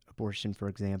issues, abortion, for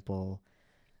example,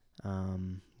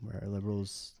 where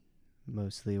liberals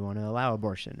mostly want to allow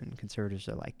abortion, and conservatives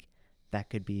are like, that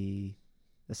could be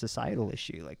a societal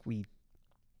issue. Like we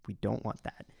don't want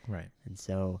that. Right. And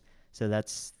so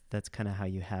that's kind of how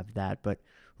you have that. But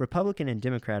Republican and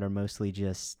Democrat are mostly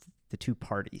just the two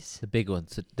parties. The big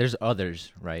ones. So there's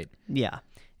others, right? Yeah.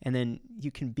 And then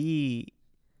you can be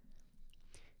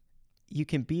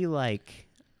like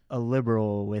a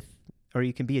liberal with, or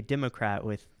you can be a Democrat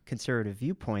with conservative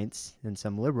viewpoints and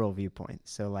some liberal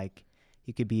viewpoints. So like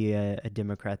you could be a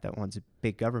Democrat that wants a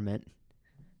big government.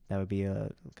 That would be a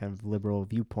kind of liberal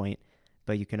viewpoint.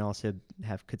 But you can also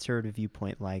have conservative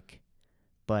viewpoint like,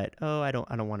 but I don't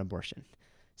want abortion.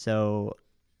 So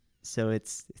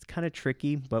it's kind of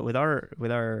tricky, but with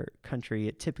our country,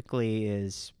 it typically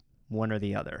is one or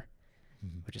the other,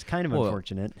 which is kind of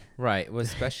unfortunate. Right. Well,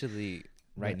 especially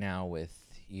right now with,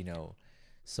 you know,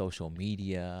 social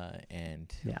media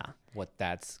and what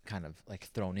that's kind of like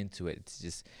thrown into it. It's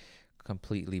just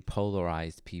completely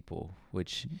polarized people,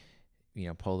 which, you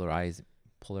know,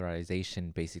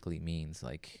 polarization basically means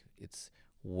like it's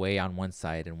way on one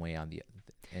side and way on the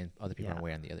and other people are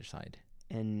way on the other side.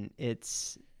 And it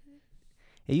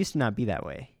used to not be that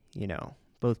way, you know.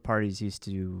 Both parties used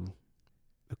to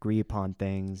agree upon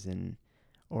things, and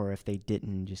or if they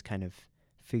didn't, just kind of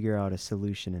figure out a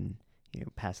solution and, you know,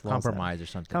 pass laws. Compromise or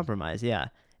something. Compromise, yeah.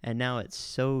 And now it's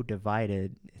so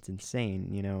divided, it's insane.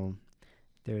 You know,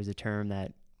 there's a term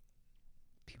that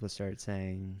people started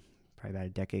saying probably about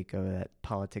a decade ago, that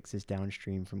politics is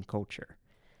downstream from culture.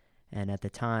 And at the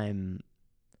time,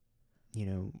 you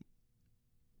know,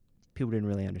 people didn't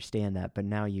really understand that, but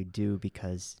now you do,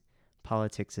 because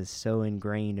politics is so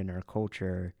ingrained in our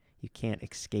culture, you can't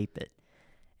escape it.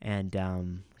 And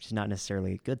which is not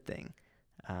necessarily a good thing.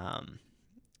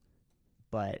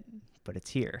 But it's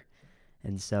here.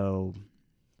 And so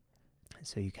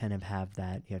you kind of have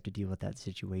that, you have to deal with that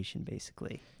situation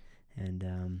basically.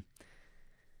 And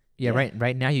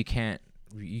right now you can't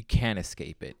you can't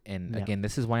escape it. And No. again,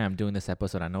 this is why I'm doing this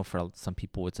episode. I know for some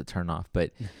people it's a turn off,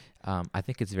 but I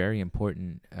think it's very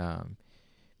important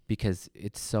because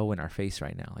it's so in our face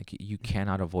right now. Like you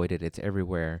cannot avoid it. It's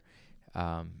everywhere.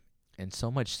 And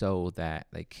so much so that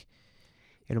like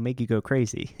It'll make you go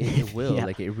crazy. it will. Yeah.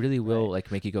 Like it really will Right.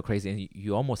 like make you go crazy. And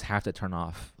you almost have to turn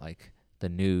off like the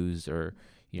news or,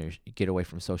 get away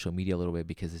from social media a little bit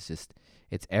because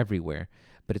it's everywhere.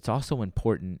 But it's also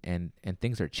important and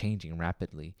things are changing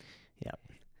rapidly. Yeah.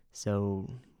 So,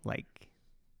 like,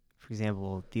 for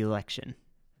example, the election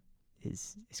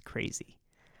is crazy.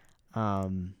 I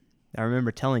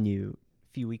remember telling you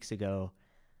a few weeks ago,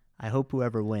 I hope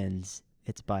whoever wins,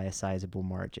 it's by a sizable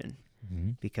margin.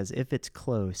 Mm-hmm. Because if it's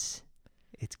close,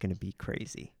 it's going to be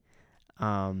crazy. It's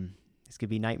going to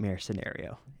be nightmare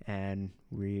scenario. And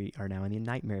we are now in the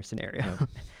nightmare scenario.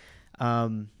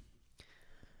 Yep.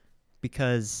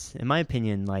 Because, in my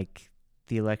opinion, like,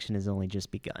 the election has only just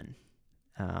begun.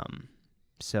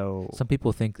 So Some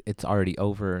people think it's already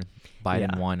over.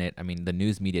 Biden Yeah. won it. I mean, the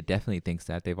news media definitely thinks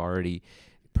that. They've already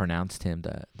pronounced him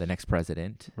the next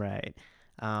president. Right.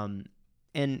 And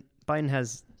Biden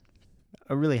has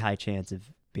a really high chance of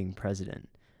being president.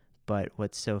 But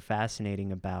what's so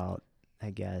fascinating about,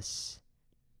 I guess,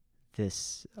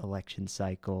 this election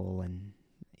cycle and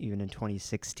even in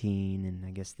 2016 and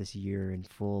I guess this year in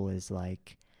full is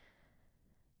like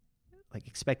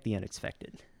expect the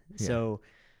unexpected. Yeah. So,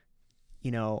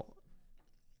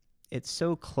 it's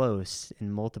so close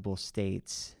in multiple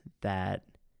states that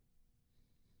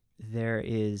there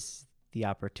is the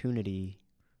opportunity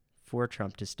for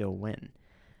Trump to still win.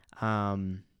 Now,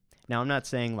 I'm not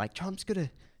saying like Trump's going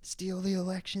to steal the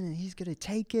election and he's going to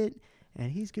take it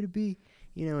and he's going to be,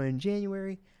 in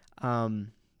January.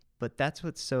 But that's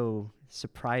what's so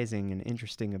surprising and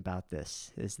interesting about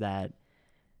this is that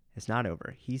it's not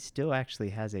over. He still actually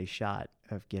has a shot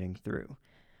of getting through.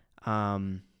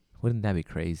 Wouldn't that be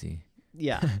crazy?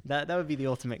 Yeah, that would be the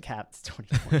ultimate cap to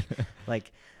 2020.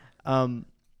 Like,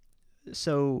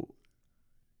 so,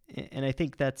 and I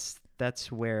think that's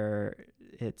where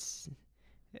it's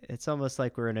almost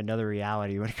like we're in another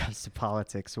reality when it comes to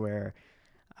politics where,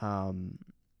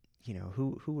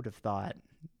 who would have thought,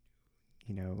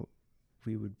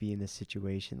 we would be in this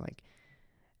situation, like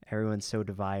everyone's so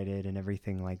divided and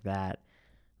everything like that.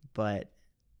 But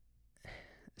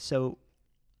so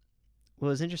what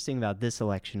was interesting about this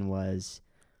election was,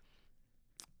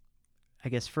 I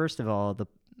guess, first of all,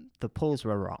 the polls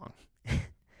were wrong.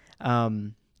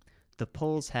 The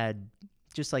polls had,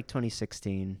 just like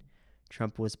 2016,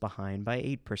 Trump was behind by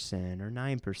 8% or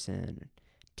 9%, 10%,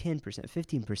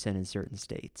 15% in certain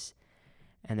states.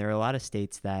 And there are a lot of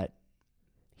states that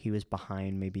he was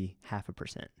behind maybe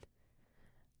 0.5%.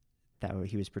 That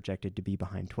he was projected to be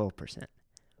behind 12%.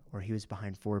 Or he was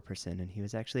behind 4% and he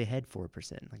was actually ahead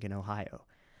 4%, like in Ohio.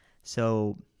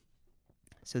 So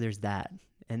there's that.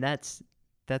 And that's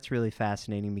really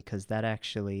fascinating because that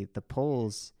actually, the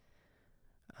polls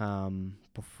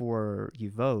before you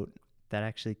vote, that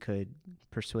actually could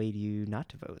persuade you not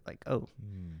to vote. Like, oh,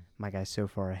 my guy's so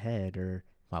far ahead, or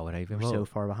why would I even we're vote? so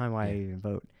far behind, why I even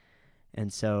vote?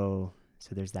 And so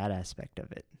there's that aspect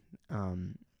of it.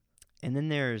 And then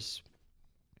there's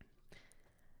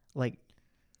like,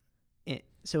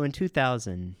 so in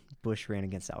 2000, Bush ran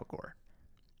against Al Gore.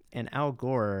 And Al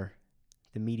Gore,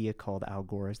 the media called Al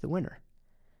Gore as the winner.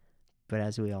 But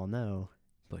as we all know,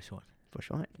 Bush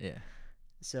won. Yeah.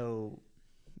 So,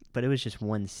 but it was just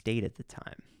one state at the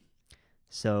time.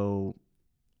 So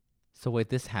wait,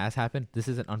 this has happened? This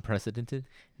isn't unprecedented?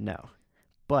 no.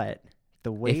 But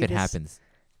the way If it happens.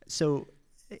 So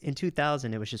in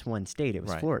 2000, it was just one state. It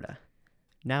was Right. Florida.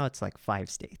 Now it's like 5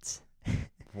 states.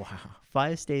 Wow.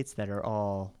 5 states that are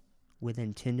all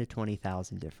within 10 to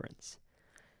 20,000 difference.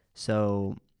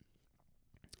 So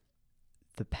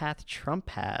the path Trump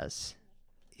has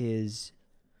is,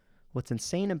 what's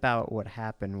insane about what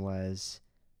happened was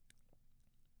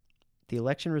the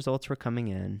election results were coming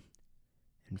in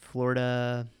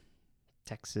Florida,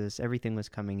 Texas, everything was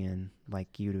coming in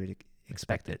like you would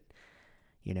expect it.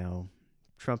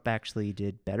 Trump actually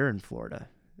did better in Florida.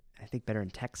 I think better in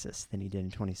Texas than he did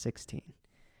in 2016.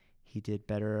 He did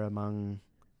better among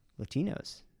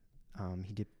Latinos.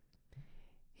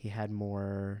 He had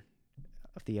more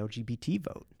of the LGBT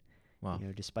vote. Wow.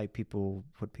 Despite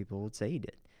what people would say he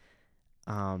did.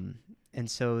 And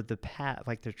so the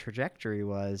trajectory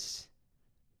was,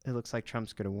 it looks like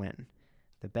Trump's going to win.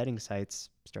 The betting sites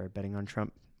started betting on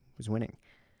Trump was winning.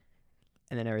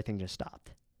 And then everything just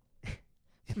stopped.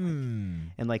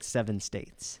 In like 7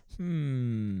 states.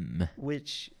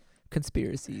 Which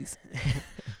Conspiracies.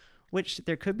 which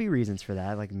there could be reasons for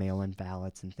that, like mail-in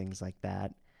ballots and things like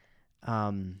that.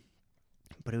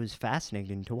 But it was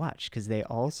fascinating to watch because they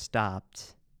all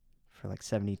stopped for like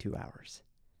 72 hours,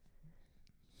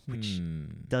 which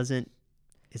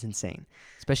is insane.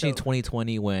 Especially in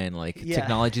 2020 when like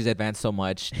technology's advanced so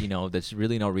much, there's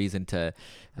really no reason to,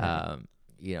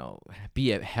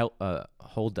 be a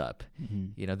hold up.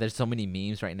 Mm-hmm. There's so many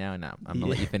memes right now, and I'm gonna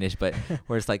let you finish, but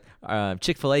where it's like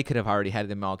Chick-fil-A could have already had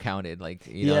them all counted, like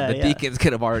the deacons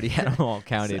could have already had them all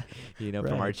counted,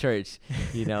 from our church,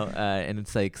 and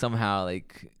it's like somehow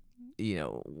like,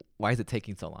 why is it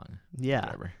taking so long? Yeah.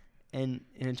 Whatever. And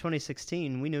in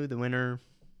 2016, we knew the winner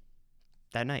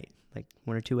that night, like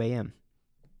 1 or 2 a.m.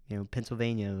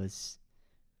 Pennsylvania was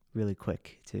really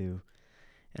quick to,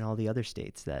 and all the other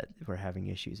states that were having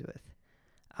issues with.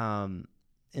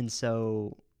 And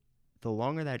so the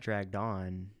longer that dragged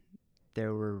on,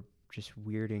 there were just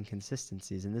weird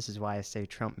inconsistencies. And this is why I say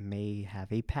Trump may have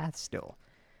a path still,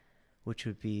 which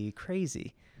would be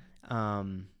crazy.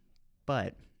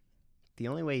 But the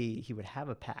only way he would have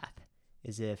a path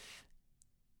is if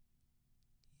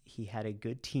he had a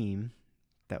good team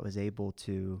that was able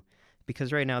to,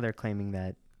 because right now they're claiming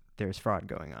that there's fraud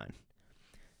going on.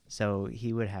 So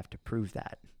he would have to prove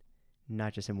that,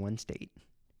 not just in one state,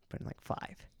 but in like 5.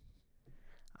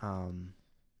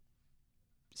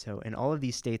 And all of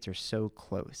these states are so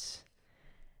close.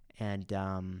 And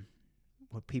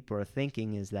what people are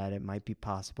thinking is that it might be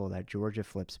possible that Georgia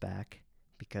flips back,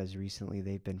 because recently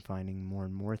they've been finding more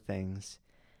and more things,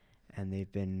 and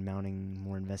they've been mounting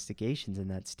more investigations in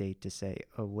that state to say,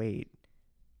 oh, wait,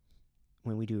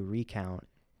 when we do a recount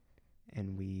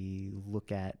and we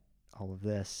look at all of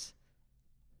this,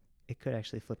 it could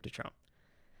actually flip to Trump.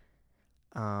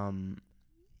 And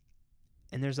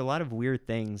there's a lot of weird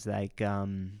things, like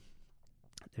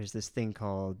there's this thing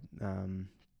called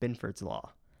Binford's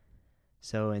Law.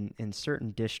 So in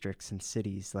certain districts and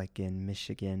cities, like in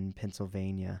Michigan,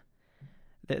 Pennsylvania,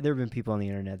 there have been people on the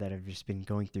internet that have just been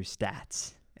going through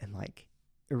stats and like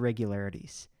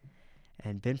irregularities.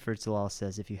 And Binford's Law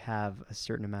says if you have a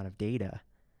certain amount of data,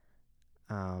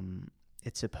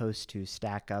 it's supposed to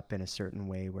stack up in a certain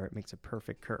way where it makes a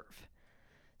perfect curve.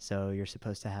 So you're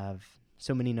supposed to have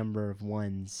so many number of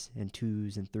 1s and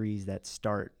 2s and 3s that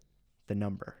start the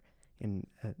number in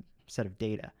a set of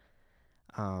data.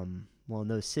 Well, in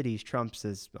those cities, Trump's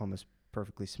is almost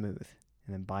perfectly smooth,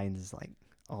 and then Biden's is like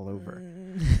all over.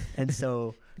 And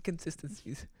so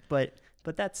consistencies. But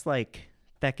that's like,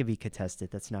 that could be contested.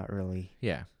 That's not really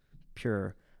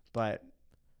pure. But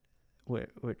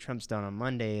what Trump's done on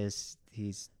Monday is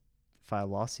he's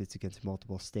filed lawsuits against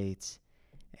multiple states,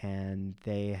 and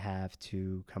they have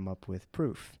to come up with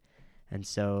proof. And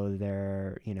so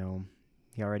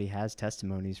he already has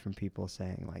testimonies from people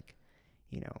saying like,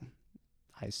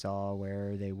 I saw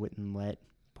where they wouldn't let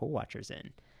poll watchers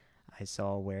in. I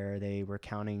saw where they were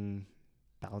counting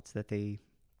ballots that they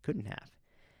couldn't have.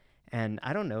 And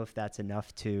I don't know if that's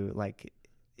enough to, like,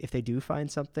 if they do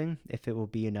find something, if it will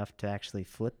be enough to actually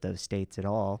flip those states at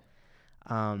all.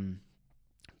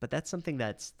 But that's something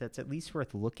that's at least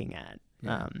worth looking at.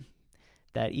 Yeah.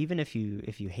 That even if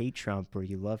you hate Trump or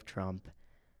you love Trump,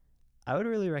 I would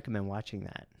really recommend watching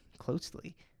that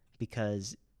closely,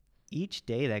 because each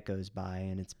day that goes by,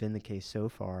 and it's been the case so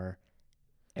far,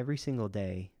 every single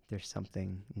day there's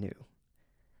something new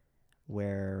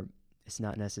where it's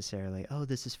not necessarily, oh,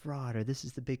 this is fraud or this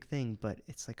is the big thing, but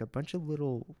it's like a bunch of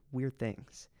little weird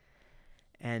things.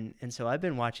 And so I've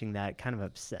been watching that kind of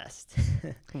obsessed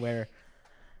where,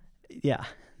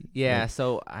 Yeah.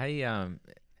 So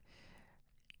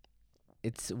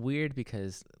it's weird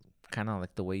because kind of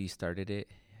like the way you started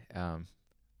it, I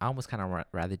almost kind of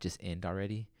rather just end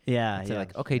already. Yeah. So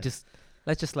like, okay,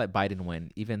 let's just let Biden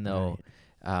win, even though,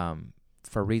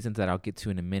 for reasons that I'll get to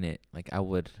in a minute, like I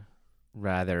would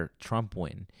rather Trump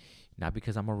win, not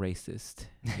because I'm a racist.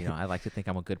 I like to think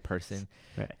I'm a good person.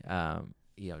 Right.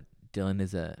 Dylan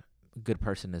is a good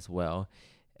person as well.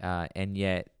 And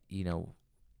yet,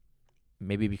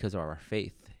 maybe because of our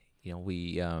faith,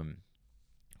 we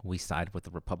side with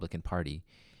the Republican Party.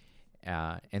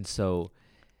 And so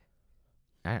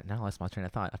now I lost my train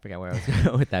of thought. I forgot where I was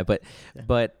going with that.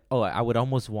 But I would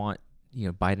almost want,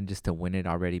 Biden just to win it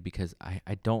already, because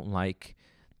I don't like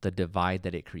the divide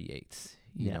that it creates.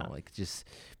 You know, like just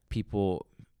people,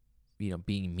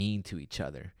 being mean to each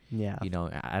other. Yeah.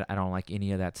 I don't like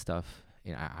any of that stuff.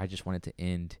 I just want it to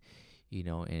end,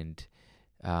 and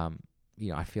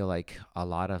I feel like a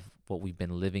lot of what we've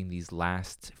been living these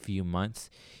last few months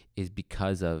is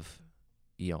because of,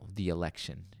 the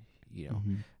election,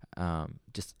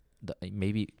 just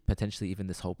maybe potentially even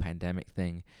this whole pandemic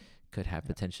thing could have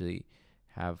potentially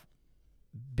have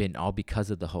been all because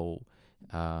of the whole,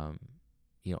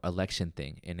 election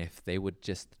thing. And if they would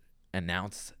just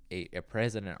announce a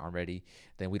president already,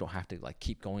 then we don't have to like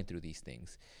keep going through these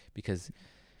things. Because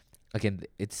again,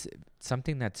 it's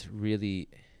something that's really,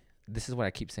 this is what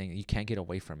I keep saying, you can't get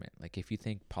away from it. Like if you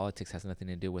think politics has nothing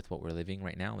to do with what we're living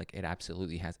right now, like it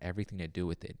absolutely has everything to do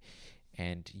with it.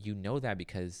 And you know that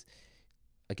because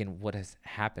again, what has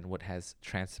happened, what has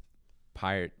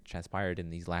transpired in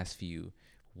these last few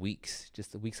weeks,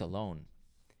 just the weeks alone.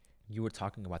 You were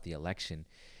talking about the election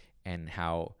and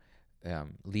how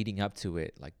leading up to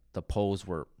it, like the polls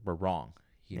were wrong.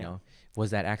 You Yeah. know,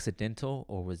 was that accidental,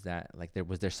 or was that like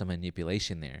there some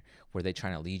manipulation there? Were they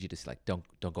trying to lead you to like don't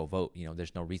go vote? You know,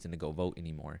 there's no reason to go vote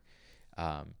anymore.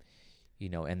 And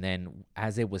then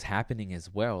as it was happening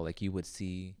as well, like you would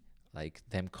see like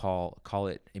them call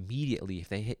it immediately.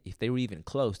 If they were even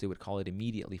close, they would call it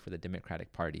immediately for the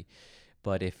Democratic Party.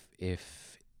 But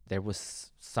if there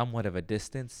was somewhat of a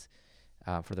distance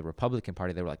for the Republican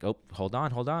Party, they were like, oh, hold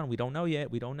on, we don't know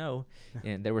yet, we don't know.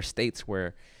 And there were states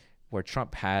where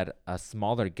Trump had a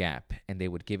smaller gap, and they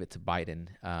would give it to Biden,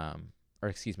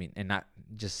 and not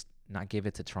give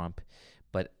it to Trump,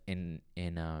 but a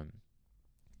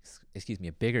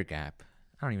bigger gap.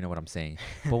 I don't even know what I'm saying.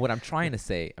 But what I'm trying to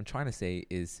say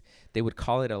is they would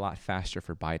call it a lot faster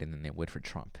for Biden than they would for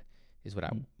Trump, is what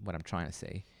I'm trying to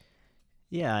say.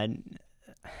 Yeah,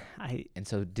 And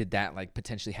so did that like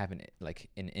potentially have an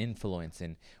influence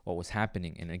in what was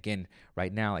happening? And again,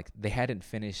 right now, like they hadn't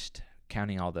finished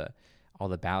counting all the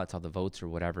ballots, all the votes or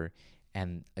whatever.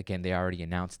 And again, they already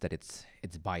announced that it's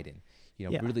Biden,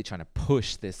 really trying to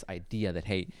push this idea that,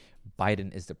 hey,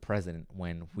 Biden is the president,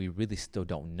 when we really still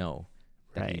don't know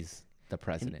that he's the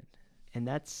president. And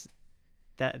that's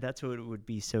what would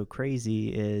be so crazy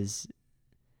is,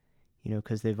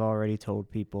 because they've already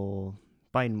told people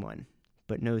Biden won,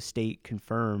 but no state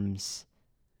confirms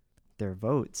their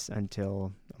votes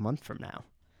until a month from now.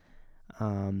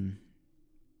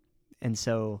 And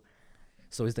so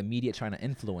is the media trying to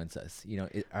influence us?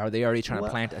 Are they already trying to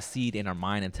plant a seed in our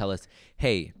mind and tell us,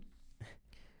 hey,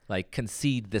 like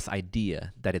concede this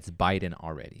idea that it's Biden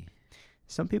already?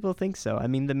 Some people think so. I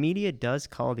mean, the media does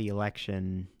call the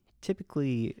election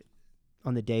typically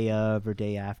on the day of or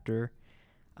day after.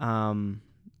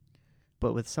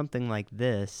 But with something like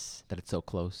this, that it's so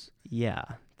close. Yeah,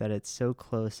 that it's so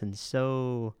close and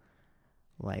so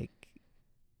like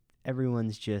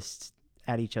everyone's just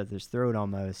at each other's throat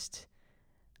almost.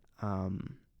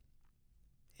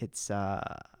 It's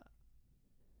kind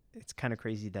of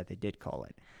crazy that they did call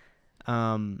it.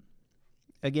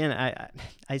 Again,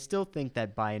 I still think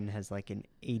that Biden has like an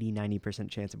 80-90%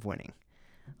 chance of winning.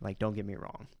 Like, don't get me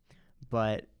wrong.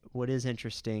 But what is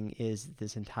interesting is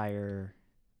this entire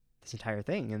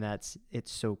thing, and that's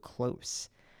it's so close.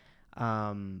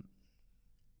 And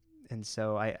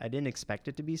so I didn't expect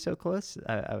it to be so close.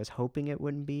 I was hoping it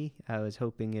wouldn't be. I was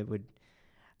hoping it would.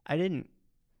 I didn't.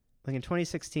 Like in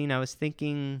 2016, I was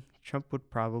thinking Trump would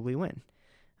probably win.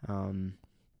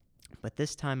 But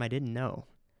this time I didn't know.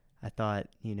 I thought,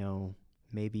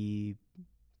 maybe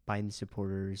Biden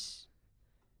supporters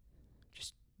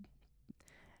just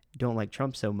don't like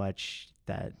Trump so much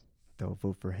that they'll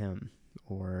vote for him,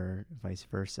 or vice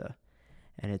versa.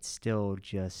 And it's still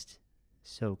just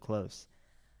so close.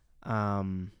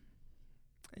 And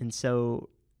so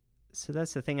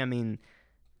that's the thing. I mean,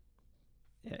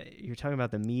 you're talking about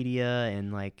the media,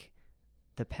 and like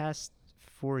the past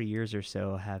 4 years or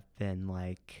so have been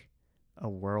like a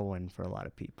whirlwind for a lot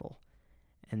of people.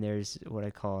 And there's what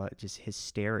I call just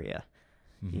hysteria.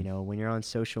 Mm-hmm. When you're on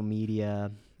social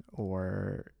media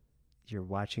or you're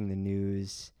watching the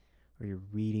news or you're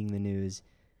reading the news,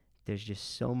 there's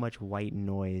just so much white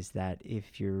noise that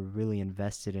if you're really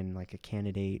invested in like a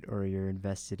candidate, or you're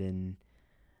invested in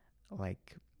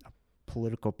like a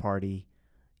political party,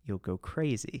 you'll go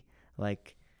crazy.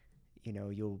 Like,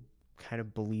 you'll kind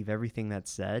of believe everything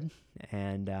that's said.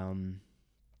 And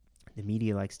the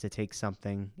media likes to take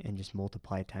something and just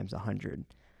multiply it times 100.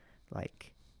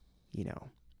 Like,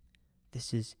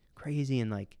 this is crazy. And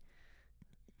like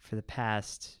for the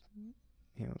past,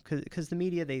 because the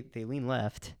media, they lean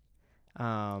left.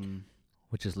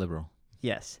 Which is liberal.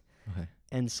 Yes. Okay.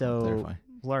 And so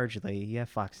largely, you have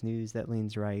Fox News that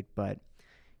leans right, but,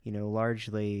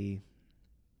 largely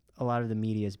a lot of the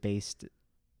media is based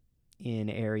in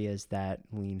areas that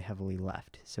lean heavily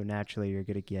left. So naturally, you're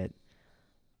going to get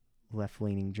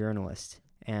left-leaning journalists.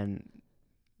 And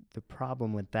the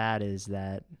problem with that is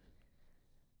that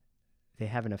they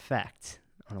have an effect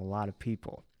on a lot of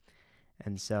people.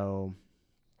 And so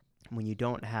when you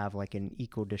don't have like an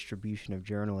equal distribution of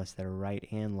journalists that are right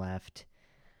and left,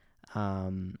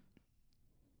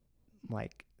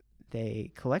 like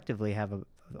they collectively have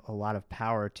a lot of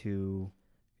power to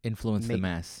influence the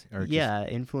mass, or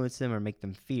influence them or make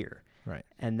them fear. Right.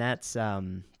 And that's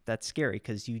scary,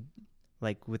 because you,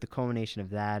 like, with the culmination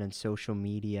of that and social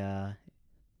media,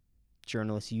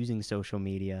 journalists using social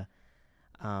media,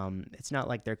 it's not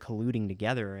like they're colluding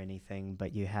together or anything,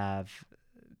 but you have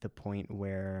the point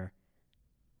where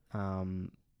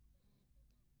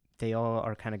they all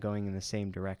are kind of going in the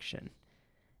same direction,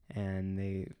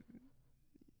 and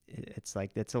it's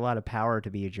like, it's a lot of power to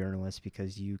be a journalist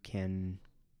because you can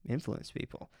influence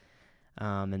people,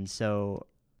 and so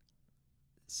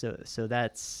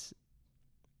that's,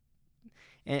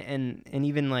 and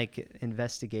even like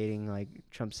investigating, like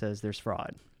Trump says there's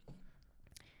fraud.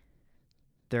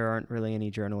 There aren't really any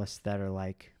journalists that are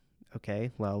like,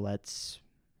 okay, well, let's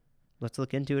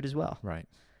look into it as well. Right.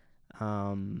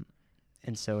 And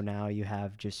so now you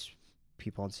have just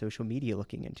people on social media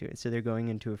looking into it. So they're going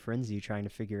into a frenzy trying to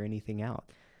figure anything out.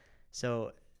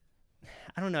 So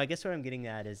I don't know. I guess what I'm getting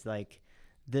at is like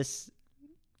the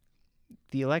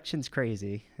election's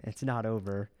crazy. It's not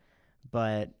over,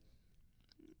 but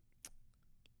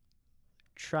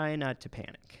try not to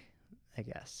panic, I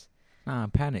guess.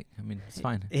 Panic. I mean, it's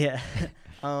fine. Yeah.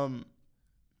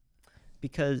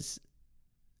 Because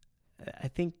I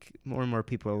think more and more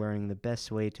people are learning the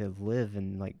best way to live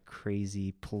in like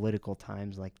crazy political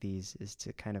times like these is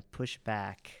to kind of push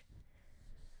back,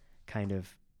 kind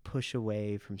of push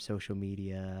away from social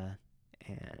media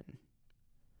and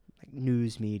like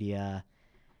news media,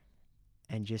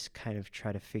 and just kind of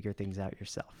try to figure things out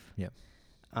yourself. Yep.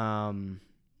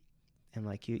 And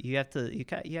like you have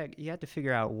to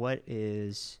figure out what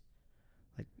is,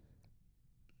 like,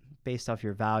 based off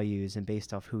your values and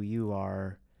based off who you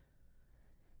are,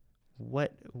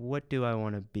 what do I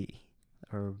want to be,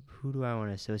 or who do I want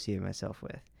to associate myself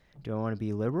with? Do I want to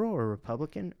be liberal or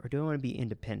Republican, or do I want to be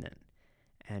independent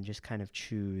and just kind of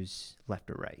choose left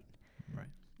or right? Right.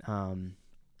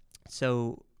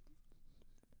 So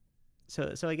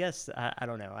I guess I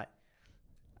don't know.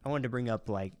 I wanted to bring up,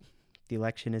 like, the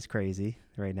election is crazy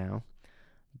right now,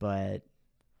 but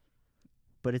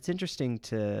it's interesting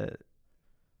to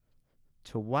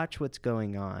watch what's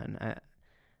going on.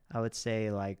 I would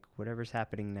say, like, whatever's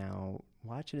happening now,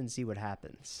 watch it and see what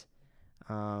happens.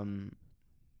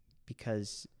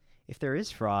 Because if there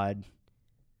is fraud,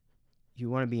 you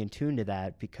want to be in tune to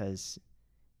that, because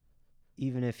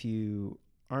even if you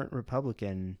aren't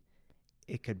Republican,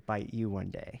 it could bite you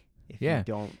one day if you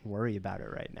don't worry about it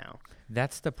right now.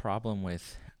 That's the problem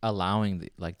with allowing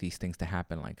these things to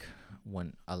happen, like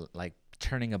when like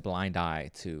turning a blind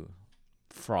eye to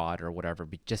fraud or whatever,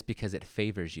 just because it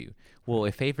favors you. Well,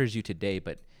 it favors you today,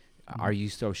 but are you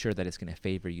so sure that it's going to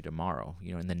favor you tomorrow,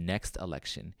 in the next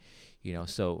election?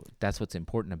 So that's what's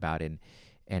important about it.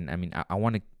 And I mean, I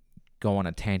want to go on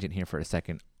a tangent here for a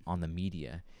second on the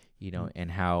media,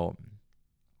 and how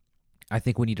I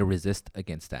think we need to resist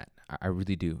against that. I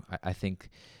really do. I think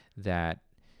that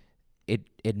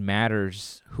it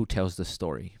matters who tells the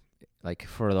story. Like,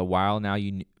 for a while now,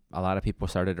 a lot of people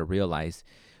started to realize,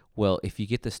 well, if you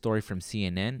get the story from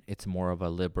CNN, it's more of a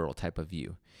liberal type of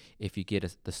view. If you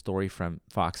get the story from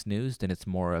Fox News, then it's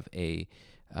more of a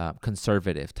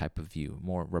conservative type of view,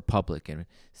 more Republican.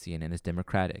 CNN is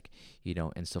Democratic,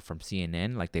 and so from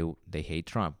CNN, like, they hate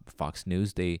Trump. Fox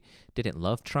News, they didn't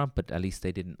love Trump, but at least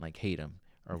they didn't like hate him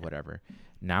or whatever.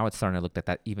 Now it's starting to look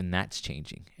that even that's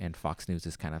changing, and Fox News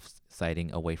is kind of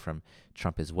siding away from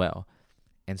Trump as well.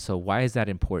 And so why is that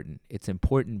important? It's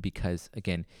important because,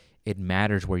 again, it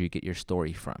matters where you get your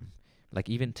story from. Like,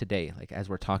 even today, like, as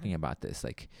we're talking about this,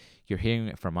 like, you're hearing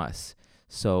it from us.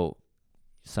 So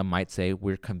some might say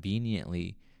we're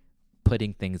conveniently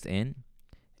putting things in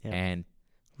and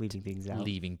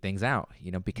leaving things out,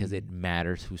 because it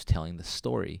matters who's telling the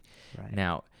story. Right.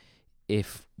 Now,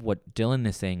 if what Dylan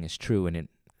is saying is true, and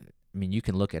you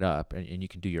can look it up and you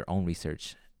can do your own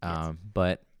research,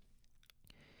 but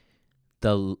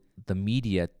the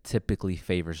media typically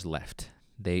favors left.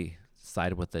 They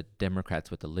side with the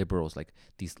Democrats, with the liberals, like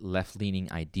these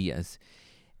left-leaning ideas.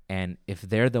 And if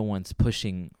they're the ones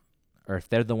pushing, or if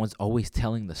they're the ones always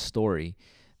telling the story,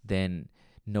 then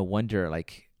no wonder,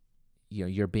 like,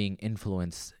 you're being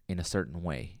influenced in a certain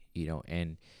way,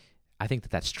 and I think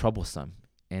that's troublesome.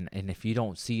 And if you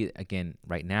don't see it again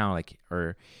right now, like,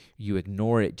 or you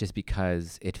ignore it just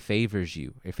because it favors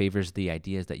you, it favors the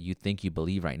ideas that you think you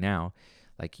believe right now,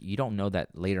 like, you don't know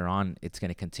that later on it's going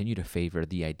to continue to favor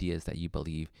the ideas that you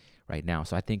believe right now.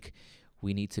 So I think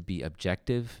we need to be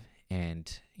objective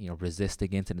and resist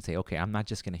against it and say, okay, I'm not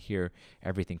just going to hear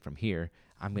everything from here.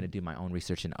 I'm going to do my own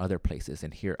research in other places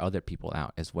and hear other people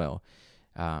out as well.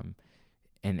 And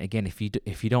again, if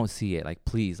you don't see it, like,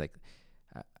 please,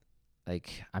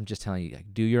 like I'm just telling you,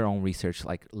 like, do your own research,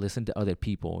 like listen to other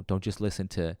people. Don't just listen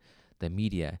to the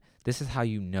media. This is how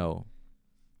you know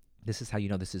this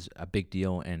is a big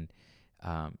deal, and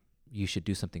you should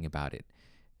do something about it.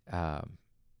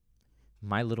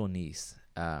 My little niece,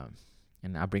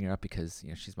 and I'll bring her up because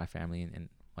she's my family and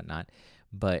whatnot,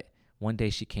 but one day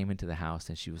she came into the house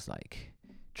and she was like,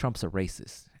 Trump's a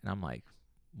racist. And I'm like,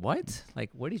 what? Like,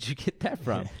 where did you get that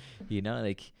from?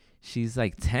 Like, she's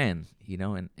like 10,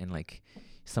 and like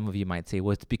some of you might say,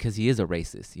 well, it's because he is a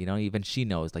racist. Even she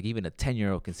knows, like, even a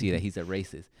 10-year-old can see that he's a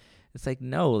racist. It's like,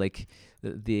 no, like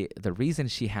the reason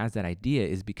she has that idea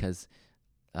is because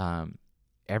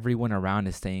everyone around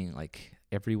is saying, like,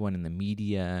 everyone in the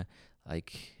media,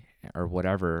 like, or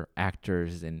whatever,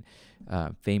 actors and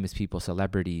famous people,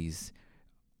 celebrities,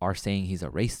 are saying he's a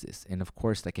racist. And of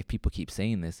course, like, if people keep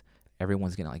saying this,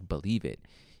 everyone's gonna like believe it,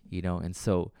 and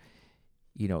so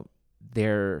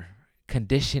they're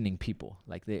conditioning people,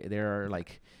 like they're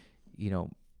like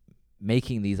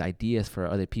making these ideas for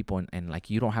other people, and like,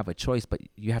 you don't have a choice, but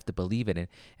you have to believe it.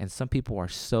 And some people are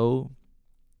so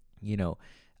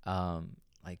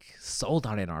like sold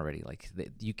on it already, like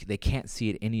they can't see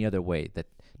it any other way, that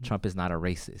Trump is not a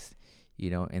racist,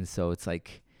 and so it's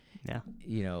like,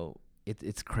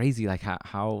 it's crazy, like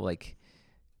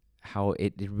how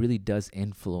it really does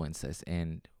influence us.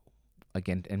 And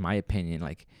again, in my opinion,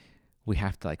 like, we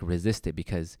have to like resist it,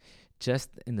 because just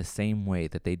in the same way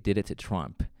that they did it to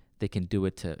Trump, they can do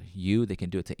it to you, they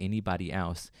can do it to anybody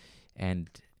else. And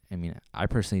I mean, I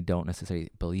personally don't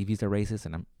necessarily believe he's a racist,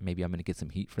 and maybe I'm going to get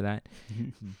some heat for that.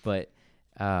 But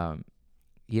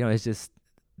it's just,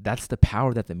 that's the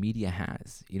power that the media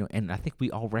has, and I think we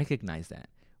all recognize that.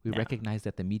 We recognize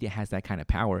that the media has that kind of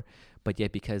power, but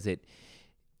yet because it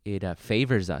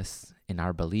favors us in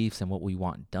our beliefs and what we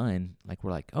want done, like,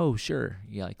 we're like, oh, sure,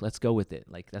 yeah, like, let's go with it.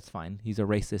 Like, that's fine. He's a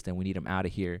racist, and we need him out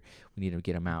of here. We need to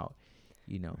get him out,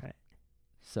 Right.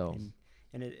 So.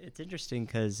 And it's interesting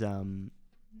because,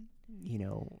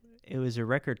 it was a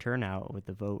record turnout with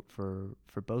the vote for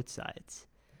both sides.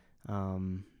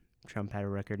 Trump had a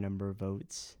record number of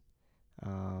votes,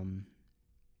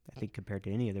 I think, compared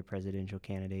to any other presidential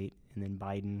candidate, and then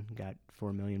Biden got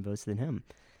 4 million votes than him.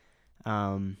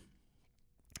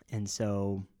 And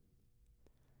so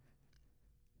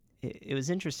it was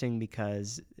interesting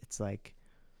because it's like,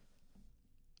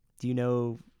 do you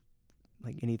know,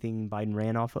 like, anything Biden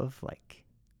ran off of? Like,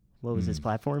 what was his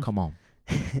platform? Come on.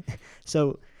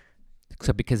 So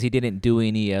because he didn't do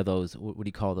any of those, what do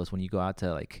you call those, when you go out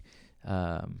to like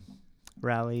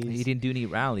rallies? He didn't do any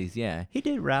rallies. Yeah, he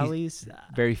did rallies.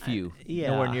 Very few.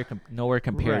 Yeah, nowhere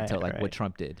compared to like right. what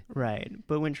Trump did. Right,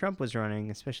 but when Trump was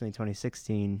running, especially in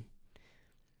 2016,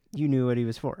 you knew what he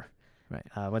was for. Right.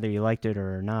 Whether you liked it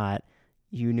or not,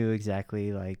 you knew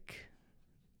exactly like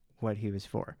what he was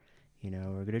for. We're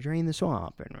going to drain the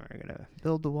swamp, and we're going to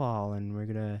build the wall, and we're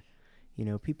going to,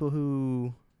 people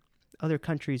who other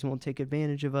countries won't take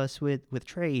advantage of us with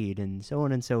trade, and so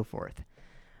on and so forth.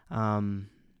 But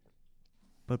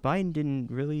Biden didn't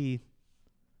really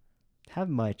have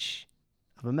much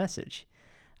of a message.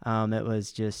 It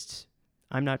was just,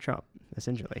 I'm not Trump,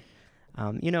 essentially.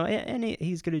 And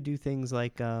he's going to do things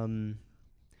like things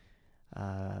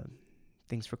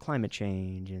for climate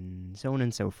change and so on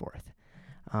and so forth.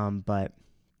 But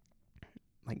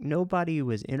like, nobody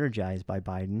was energized by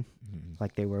Biden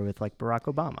like they were with like Barack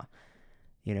Obama.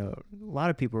 A lot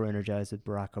of people were energized with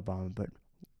Barack Obama, but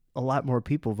a lot more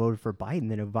people voted for Biden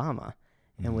than Obama.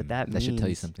 And what that means, should tell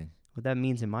you something. What that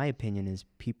means, in my opinion, is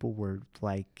people were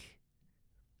like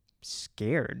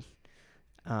scared.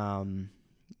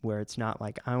 Where it's not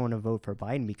like, I want to vote for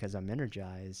Biden because I'm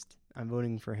energized. I'm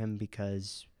voting for him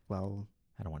because, well,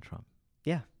 I don't want Trump.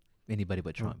 Yeah. Anybody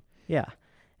but Trump. Yeah.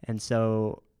 And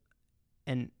so,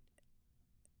 and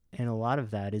a lot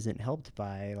of that isn't helped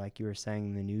by, like you were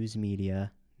saying, the news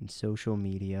media and social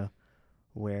media,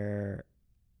 where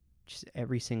just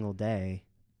every single day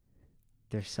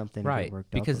there's something to get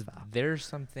worked up about. Because there's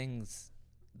some things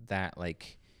that,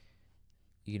 like,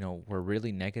 were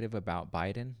really negative about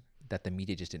Biden that the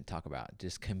media just didn't talk about,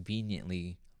 just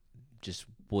conveniently just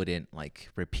wouldn't like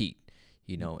repeat,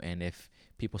 and if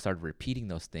people started repeating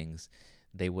those things,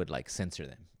 they would like censor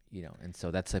them, and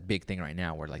so that's a big thing right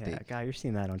now where like God, you're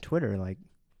seeing that on Twitter, like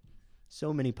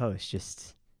so many posts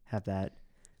just have that,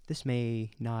 this may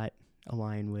not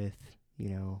align with,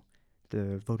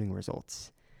 the voting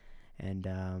results, and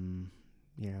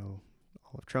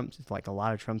all of Trump's, like a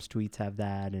lot of Trump's tweets have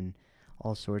that, and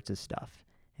all sorts of stuff.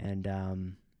 And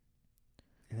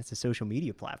it's a social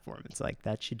media platform. It's like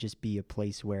that should just be a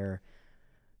place where,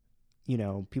 you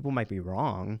know, people might be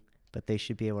wrong, but they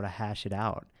should be able to hash it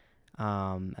out,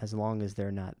 as long as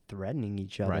they're not threatening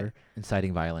each other. Right.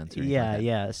 Inciting violence. Or anything Yeah, like that.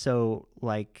 yeah. So,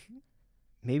 like,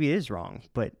 maybe it is wrong,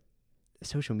 but a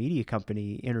social media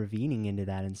company intervening into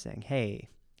that and saying, hey,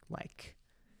 like,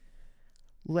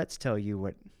 let's tell you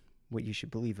what you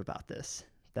should believe about this.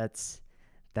 That's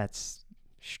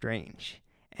strange.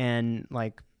 And,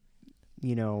 like,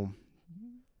 you know,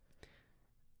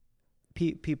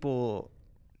 people,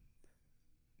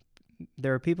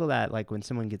 there are people that, like, when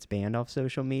someone gets banned off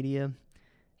social media,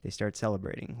 they start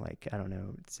celebrating. Like, I don't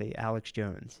know, say Alex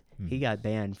Jones. He got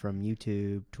banned from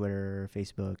YouTube, Twitter,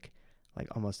 Facebook, like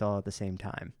almost all at the same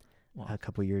time. Wow. A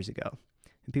couple years ago.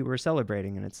 And people were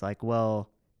celebrating, and it's like, well,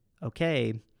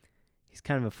 okay, he's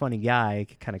kind of a funny guy,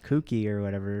 kind of kooky or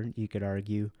whatever, you could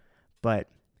argue. But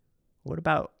what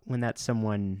about when that's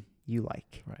someone you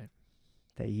like? Right.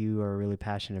 That you are really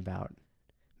passionate about,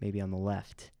 maybe on the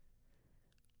left.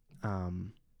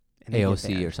 And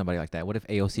AOC or somebody like that. What if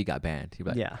AOC got banned? You'd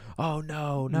be like, yeah. Oh,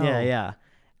 no. Yeah.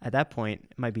 At that point,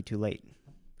 it might be too late.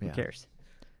 Who cares?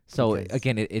 So, Because-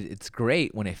 again, it's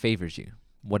great when it favors you.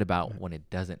 What about when it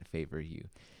doesn't favor you?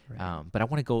 Right. But I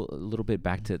want to go a little bit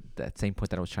back to that same point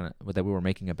that we were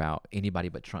making about anybody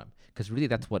but Trump, because really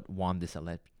that's what won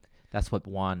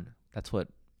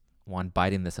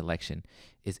Biden this election,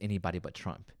 is anybody but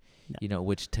Trump. Yeah. You know,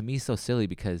 which to me is so silly,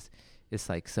 because it's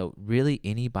like, so really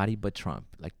anybody but Trump,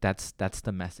 like that's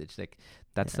the message. Like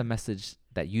that's the message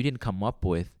that you didn't come up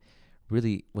with,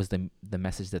 really was the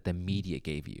message that the media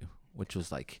gave you, which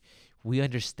was like, we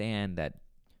understand that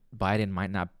Biden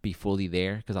might not be fully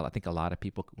there, because I think a lot of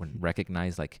people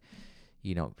recognize, like,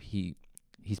 you know, he's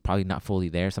probably not fully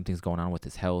there. Something's going on with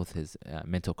his health, his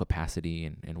mental capacity,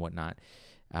 and whatnot.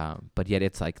 But yet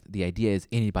it's like the idea is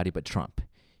anybody but Trump,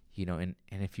 you know. And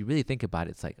if you really think about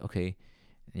it, it's like, okay,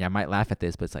 I might laugh at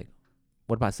this, but it's like,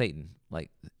 what about Satan?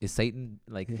 Like, is Satan,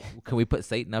 like, can we put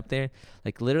Satan up there?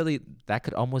 Like, literally, that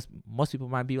could most people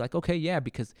might be like, okay, yeah,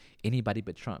 because anybody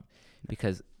but Trump,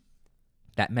 because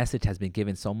that message has been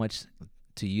given so much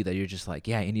to you that you're just like,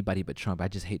 yeah, anybody but Trump. I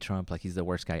just hate Trump. Like, he's the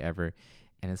worst guy ever.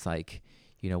 And it's like,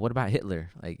 you know, what about Hitler?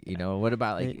 Like, you know, what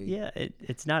about like,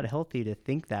 it's not healthy to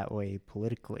think that way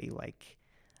politically. Like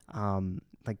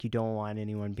you don't want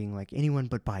anyone being like anyone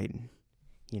but Biden,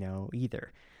 you know,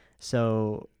 either.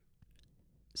 So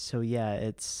yeah,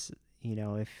 it's, you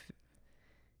know,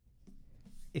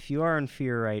 if you are in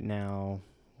fear right now,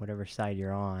 whatever side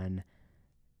you're on,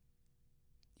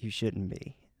 you shouldn't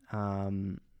be.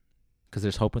 because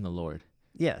there's hope in the Lord.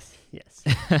 Yes.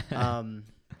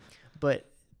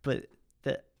 But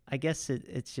I guess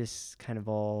it's just kind of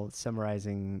all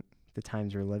summarizing the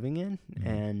times we're living in,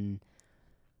 and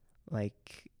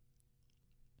like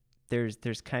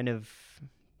there's kind of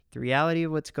the reality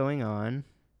of what's going on,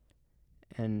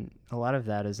 and a lot of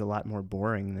that is a lot more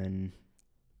boring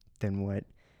than what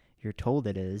you're told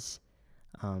it is,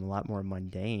 a lot more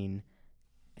mundane.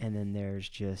 And then there's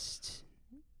just,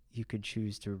 you could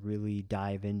choose to really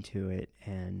dive into it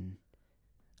and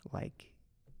like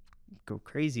go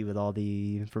crazy with all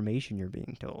the information you're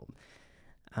being told.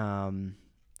 And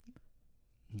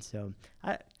so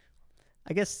I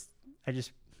guess I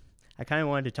kind of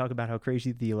wanted to talk about how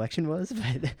crazy the election was,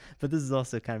 but this is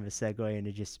also kind of a segue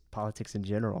into just politics in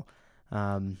general.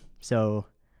 So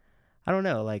I don't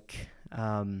know, like,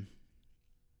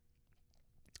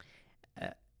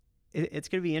 it's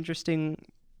going to be interesting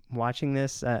watching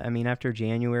this. I mean, after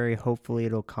January, hopefully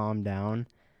it'll calm down,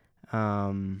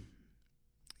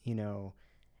 you know,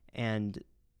 and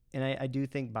I do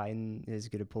think Biden is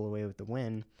going to pull away with the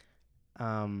win.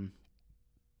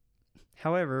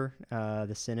 However,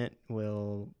 the Senate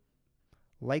will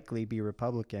likely be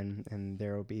Republican, and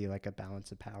there will be like a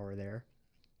balance of power there,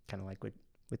 kind of like with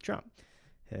Trump,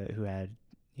 who had,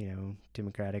 you know,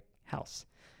 Democratic House.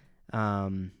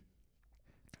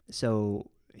 So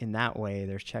in that way,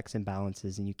 there's checks and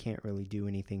balances, and you can't really do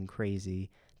anything crazy.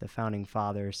 The founding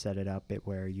fathers set it up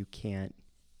where you can't,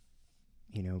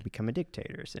 you know, become a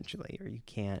dictator essentially, or you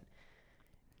can't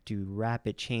do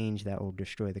rapid change that will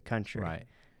destroy the country. Right.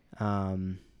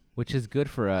 Which is good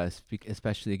for us,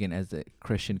 especially again as a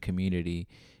Christian community,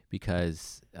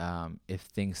 because if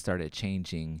things started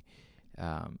changing,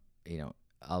 you know,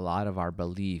 a lot of our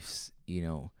beliefs, you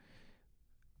know,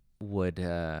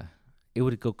 it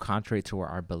would go contrary to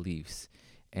our beliefs.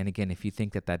 And again, if you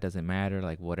think that doesn't matter,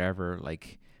 like whatever,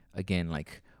 like again,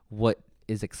 like what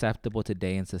is acceptable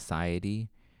today in society,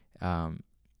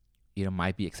 you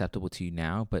might be acceptable to you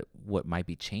now, but what might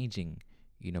be changing,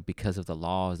 because of the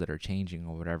laws that are changing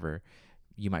or whatever,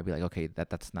 you might be like, okay,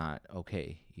 that's not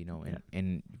okay,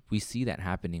 and we see that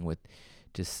happening with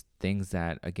just things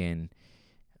that, again,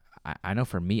 I know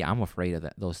for me, I'm afraid of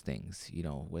those things,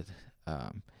 with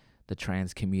the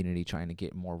trans community trying to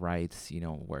get more rights,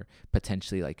 where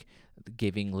potentially like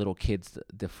giving little kids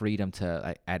the freedom to,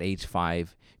 like, at age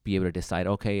 5, be able to decide,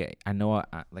 okay, I know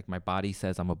like my body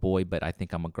says I'm a boy, but I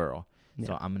think I'm a girl. Yeah.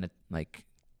 So I'm going to like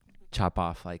chop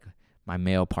off like my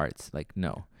male parts. Like,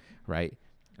 no. Right.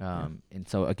 And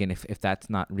so again, if that's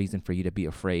not reason for you to be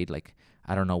afraid, like,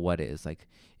 I don't know what is. Like,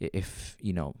 if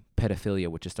pedophilia,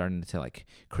 which is starting to like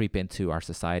creep into our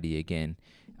society again,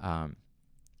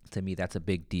 to me, that's a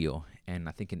big deal. And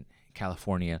I think in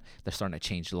California, they're starting to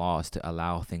change laws to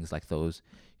allow things like those,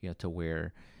 to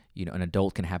where, an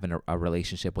adult can have a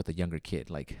relationship with a younger kid.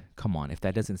 Like, come on, if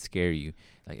that doesn't scare you,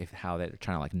 like how they're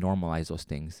trying to like normalize those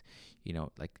things,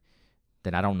 like,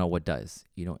 then I don't know what does,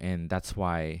 and that's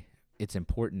why it's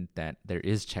important that there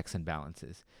is checks and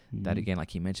balances. Mm-hmm. That, again,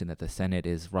 like you mentioned, that the Senate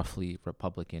is roughly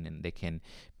Republican, and they can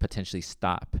potentially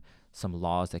stop some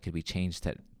laws that could be changed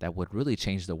that would really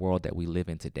change the world that we live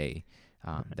in today.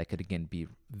 That could, again, be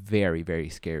very, very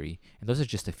scary. And those are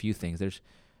just a few things. There's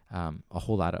a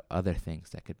whole lot of other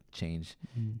things that could change,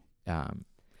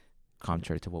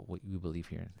 contrary to what we believe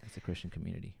here as a Christian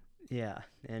community. Yeah,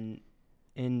 and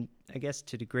I guess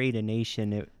to degrade a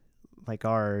nation like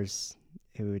ours,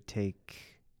 it would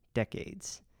take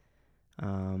decades.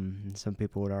 Some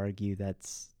people would argue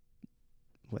that's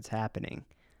what's happening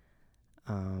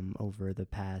over the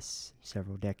past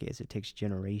several decades. It takes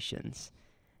generations.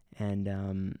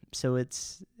 And so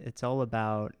it's all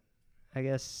about, I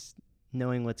guess,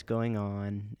 knowing what's going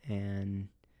on and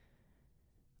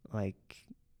like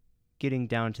getting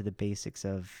down to the basics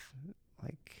of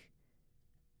like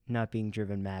not being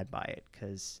driven mad by it,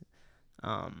 because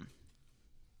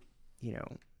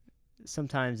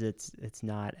sometimes it's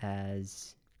not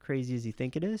as crazy as you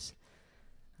think it is.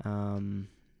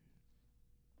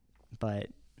 But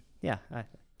yeah, I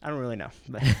don't really know,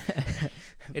 but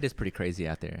it is pretty crazy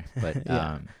out there. But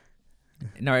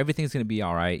no, everything's gonna be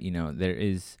all right. There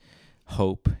is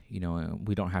hope. We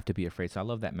don't have to be afraid. So I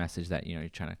love that message that you're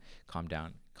trying to calm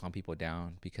people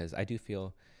down, because I do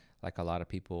feel like a lot of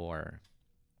people are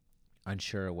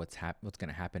unsure what's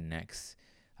gonna happen next.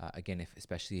 Again,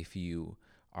 especially if you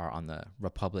are on the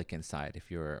Republican side,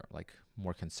 if you're like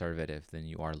more conservative than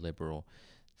you are liberal,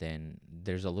 then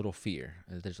there's a little fear.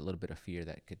 There's a little bit of fear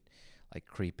that could like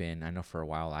creep in. I know for a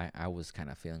while I was kind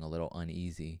of feeling a little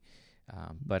uneasy,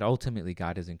 but ultimately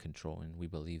God is in control, and we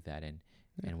believe that, and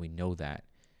we know that.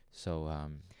 So,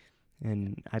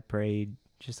 and I prayed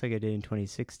just like I did in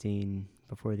 2016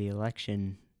 before the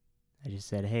election. I just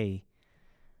said, hey,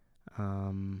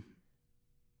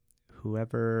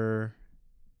 whoever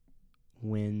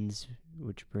wins,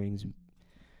 which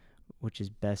is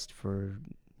best for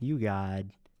you, God,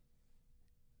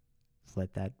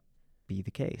 let that be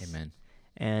the case. Amen.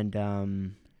 And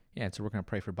and so we're going to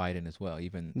pray for Biden as well,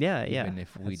 even if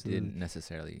absolutely. we didn't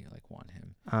necessarily like want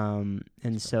him.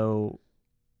 And so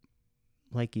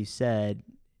like you said,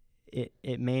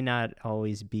 it may not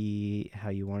always be how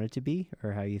you want it to be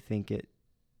or how you think it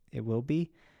will be,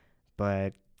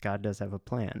 but God does have a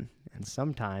plan. And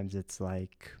sometimes it's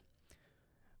like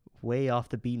way off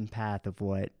the beaten path of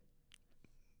what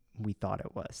we thought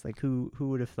it was. Like who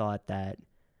would have thought that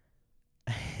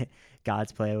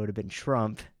God's plan would have been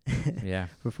Trump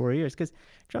for 4 years? Because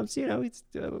Trump's, he's kind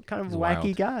of a wacky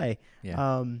wild guy.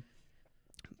 Yeah.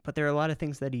 But there are a lot of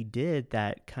things that he did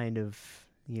that kind of,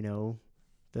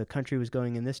 the country was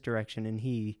going in this direction, and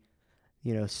he,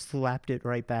 slapped it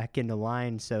right back into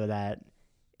line so that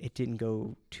it didn't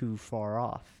go too far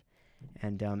off.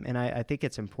 And I think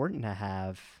it's important to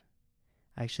have,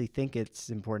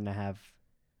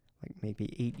 like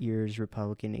maybe 8 years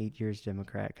Republican, 8 years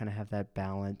Democrat, kind of have that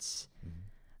balance.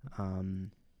 Mm-hmm.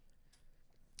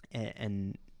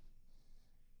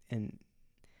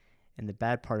 And the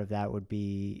bad part of that would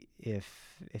be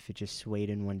if it just swayed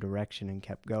in one direction and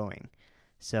kept going.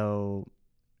 So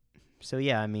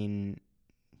yeah, I mean,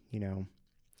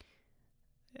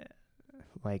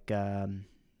 like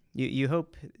you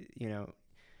hope, if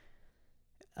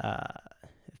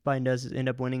Biden does end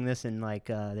up winning this, and like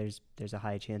there's a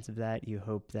high chance of that, you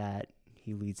hope that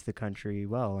he leads the country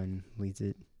well and leads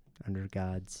it under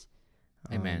God's.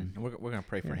 Amen. And we're gonna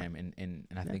pray for him, and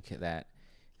I think that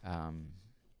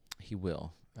he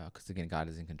will, because again, God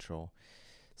is in control.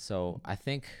 So I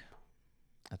think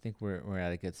I think we're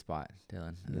at a good spot,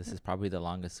 Dylan. This is probably the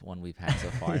longest one we've had so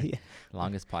far. Yeah.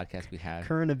 Longest podcast we have.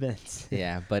 Current events.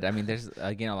 Yeah, but I mean, there's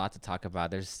again a lot to talk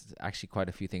about. There's actually quite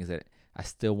a few things that I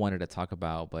still wanted to talk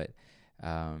about, but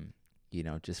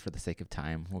just for the sake of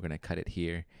time, we're gonna cut it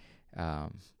here.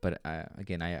 But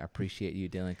again, I appreciate you,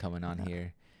 Dylan, coming on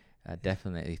here. I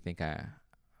definitely think I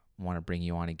want to bring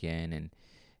you on again and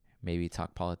maybe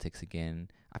talk politics again.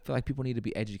 I feel like people need to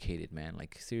be educated, man.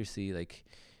 Like seriously, like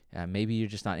maybe you're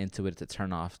just not into it. It's a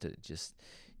turn off to just,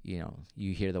 you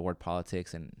hear the word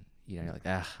politics and you're like,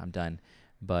 I'm done.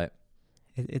 But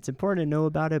it's important to know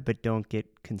about it, but don't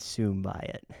get consumed by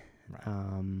it.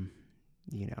 Right.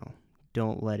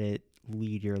 Don't let it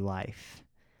lead your life.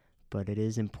 But it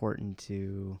is important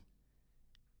to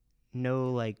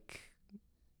know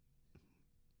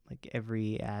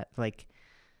every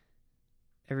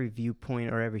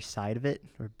viewpoint or every side of it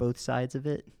or both sides of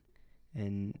it,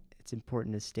 and it's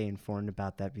important to stay informed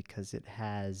about that because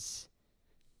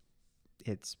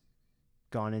it's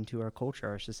gone into our culture,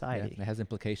 our society. Yeah, it has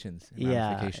implications and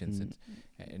ramifications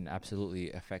and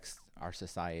absolutely affects our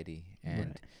society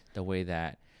and the way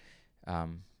that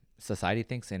society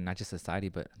thinks, and not just society,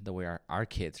 but the way our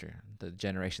kids or the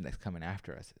generation that's coming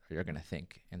after us are going to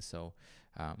think. And so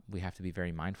we have to be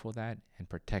very mindful of that and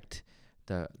protect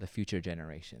the future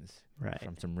generations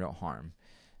from some real harm.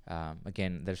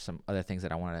 Again, there's some other things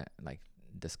that I want to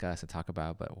discuss and talk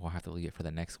about, but we'll have to leave it for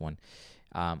the next one.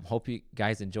 Hope you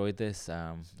guys enjoyed this.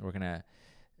 We're going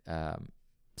to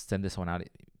send this one out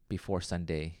before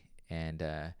Sunday. And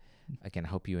again, I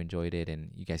hope you enjoyed it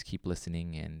and you guys keep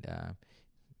listening and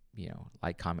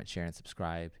like, comment, share, and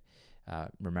subscribe.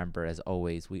 Remember, as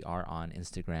always, we are on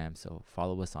Instagram, so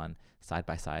follow us on Side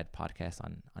by Side Podcast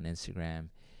on Instagram,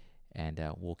 and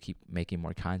we'll keep making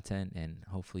more content, and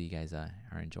hopefully you guys are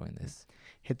enjoying this.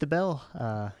 Hit the bell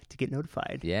to get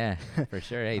notified. Yeah, for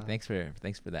sure. Hey, thanks for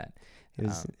that.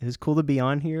 It was cool to be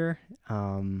on here.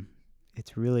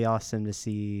 It's really awesome to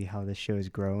see how this show is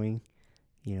growing.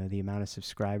 The amount of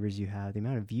subscribers you have, the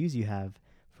amount of views you have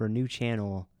for a new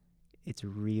channel. It's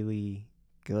really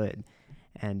good.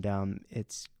 And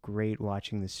it's great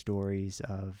watching the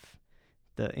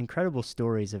incredible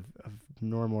stories of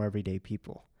normal, everyday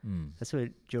people. That's what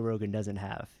Joe Rogan doesn't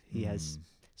have. He has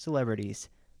celebrities,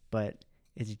 but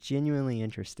it's genuinely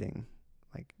interesting,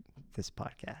 like this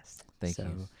podcast. Thank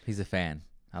you. He's a fan.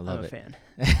 I love it. I'm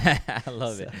a fan. I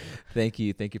love it. Thank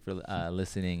you for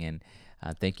listening, and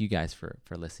thank you guys for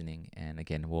listening. And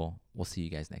again, we'll see you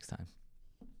guys next time.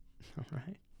 All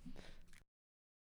right.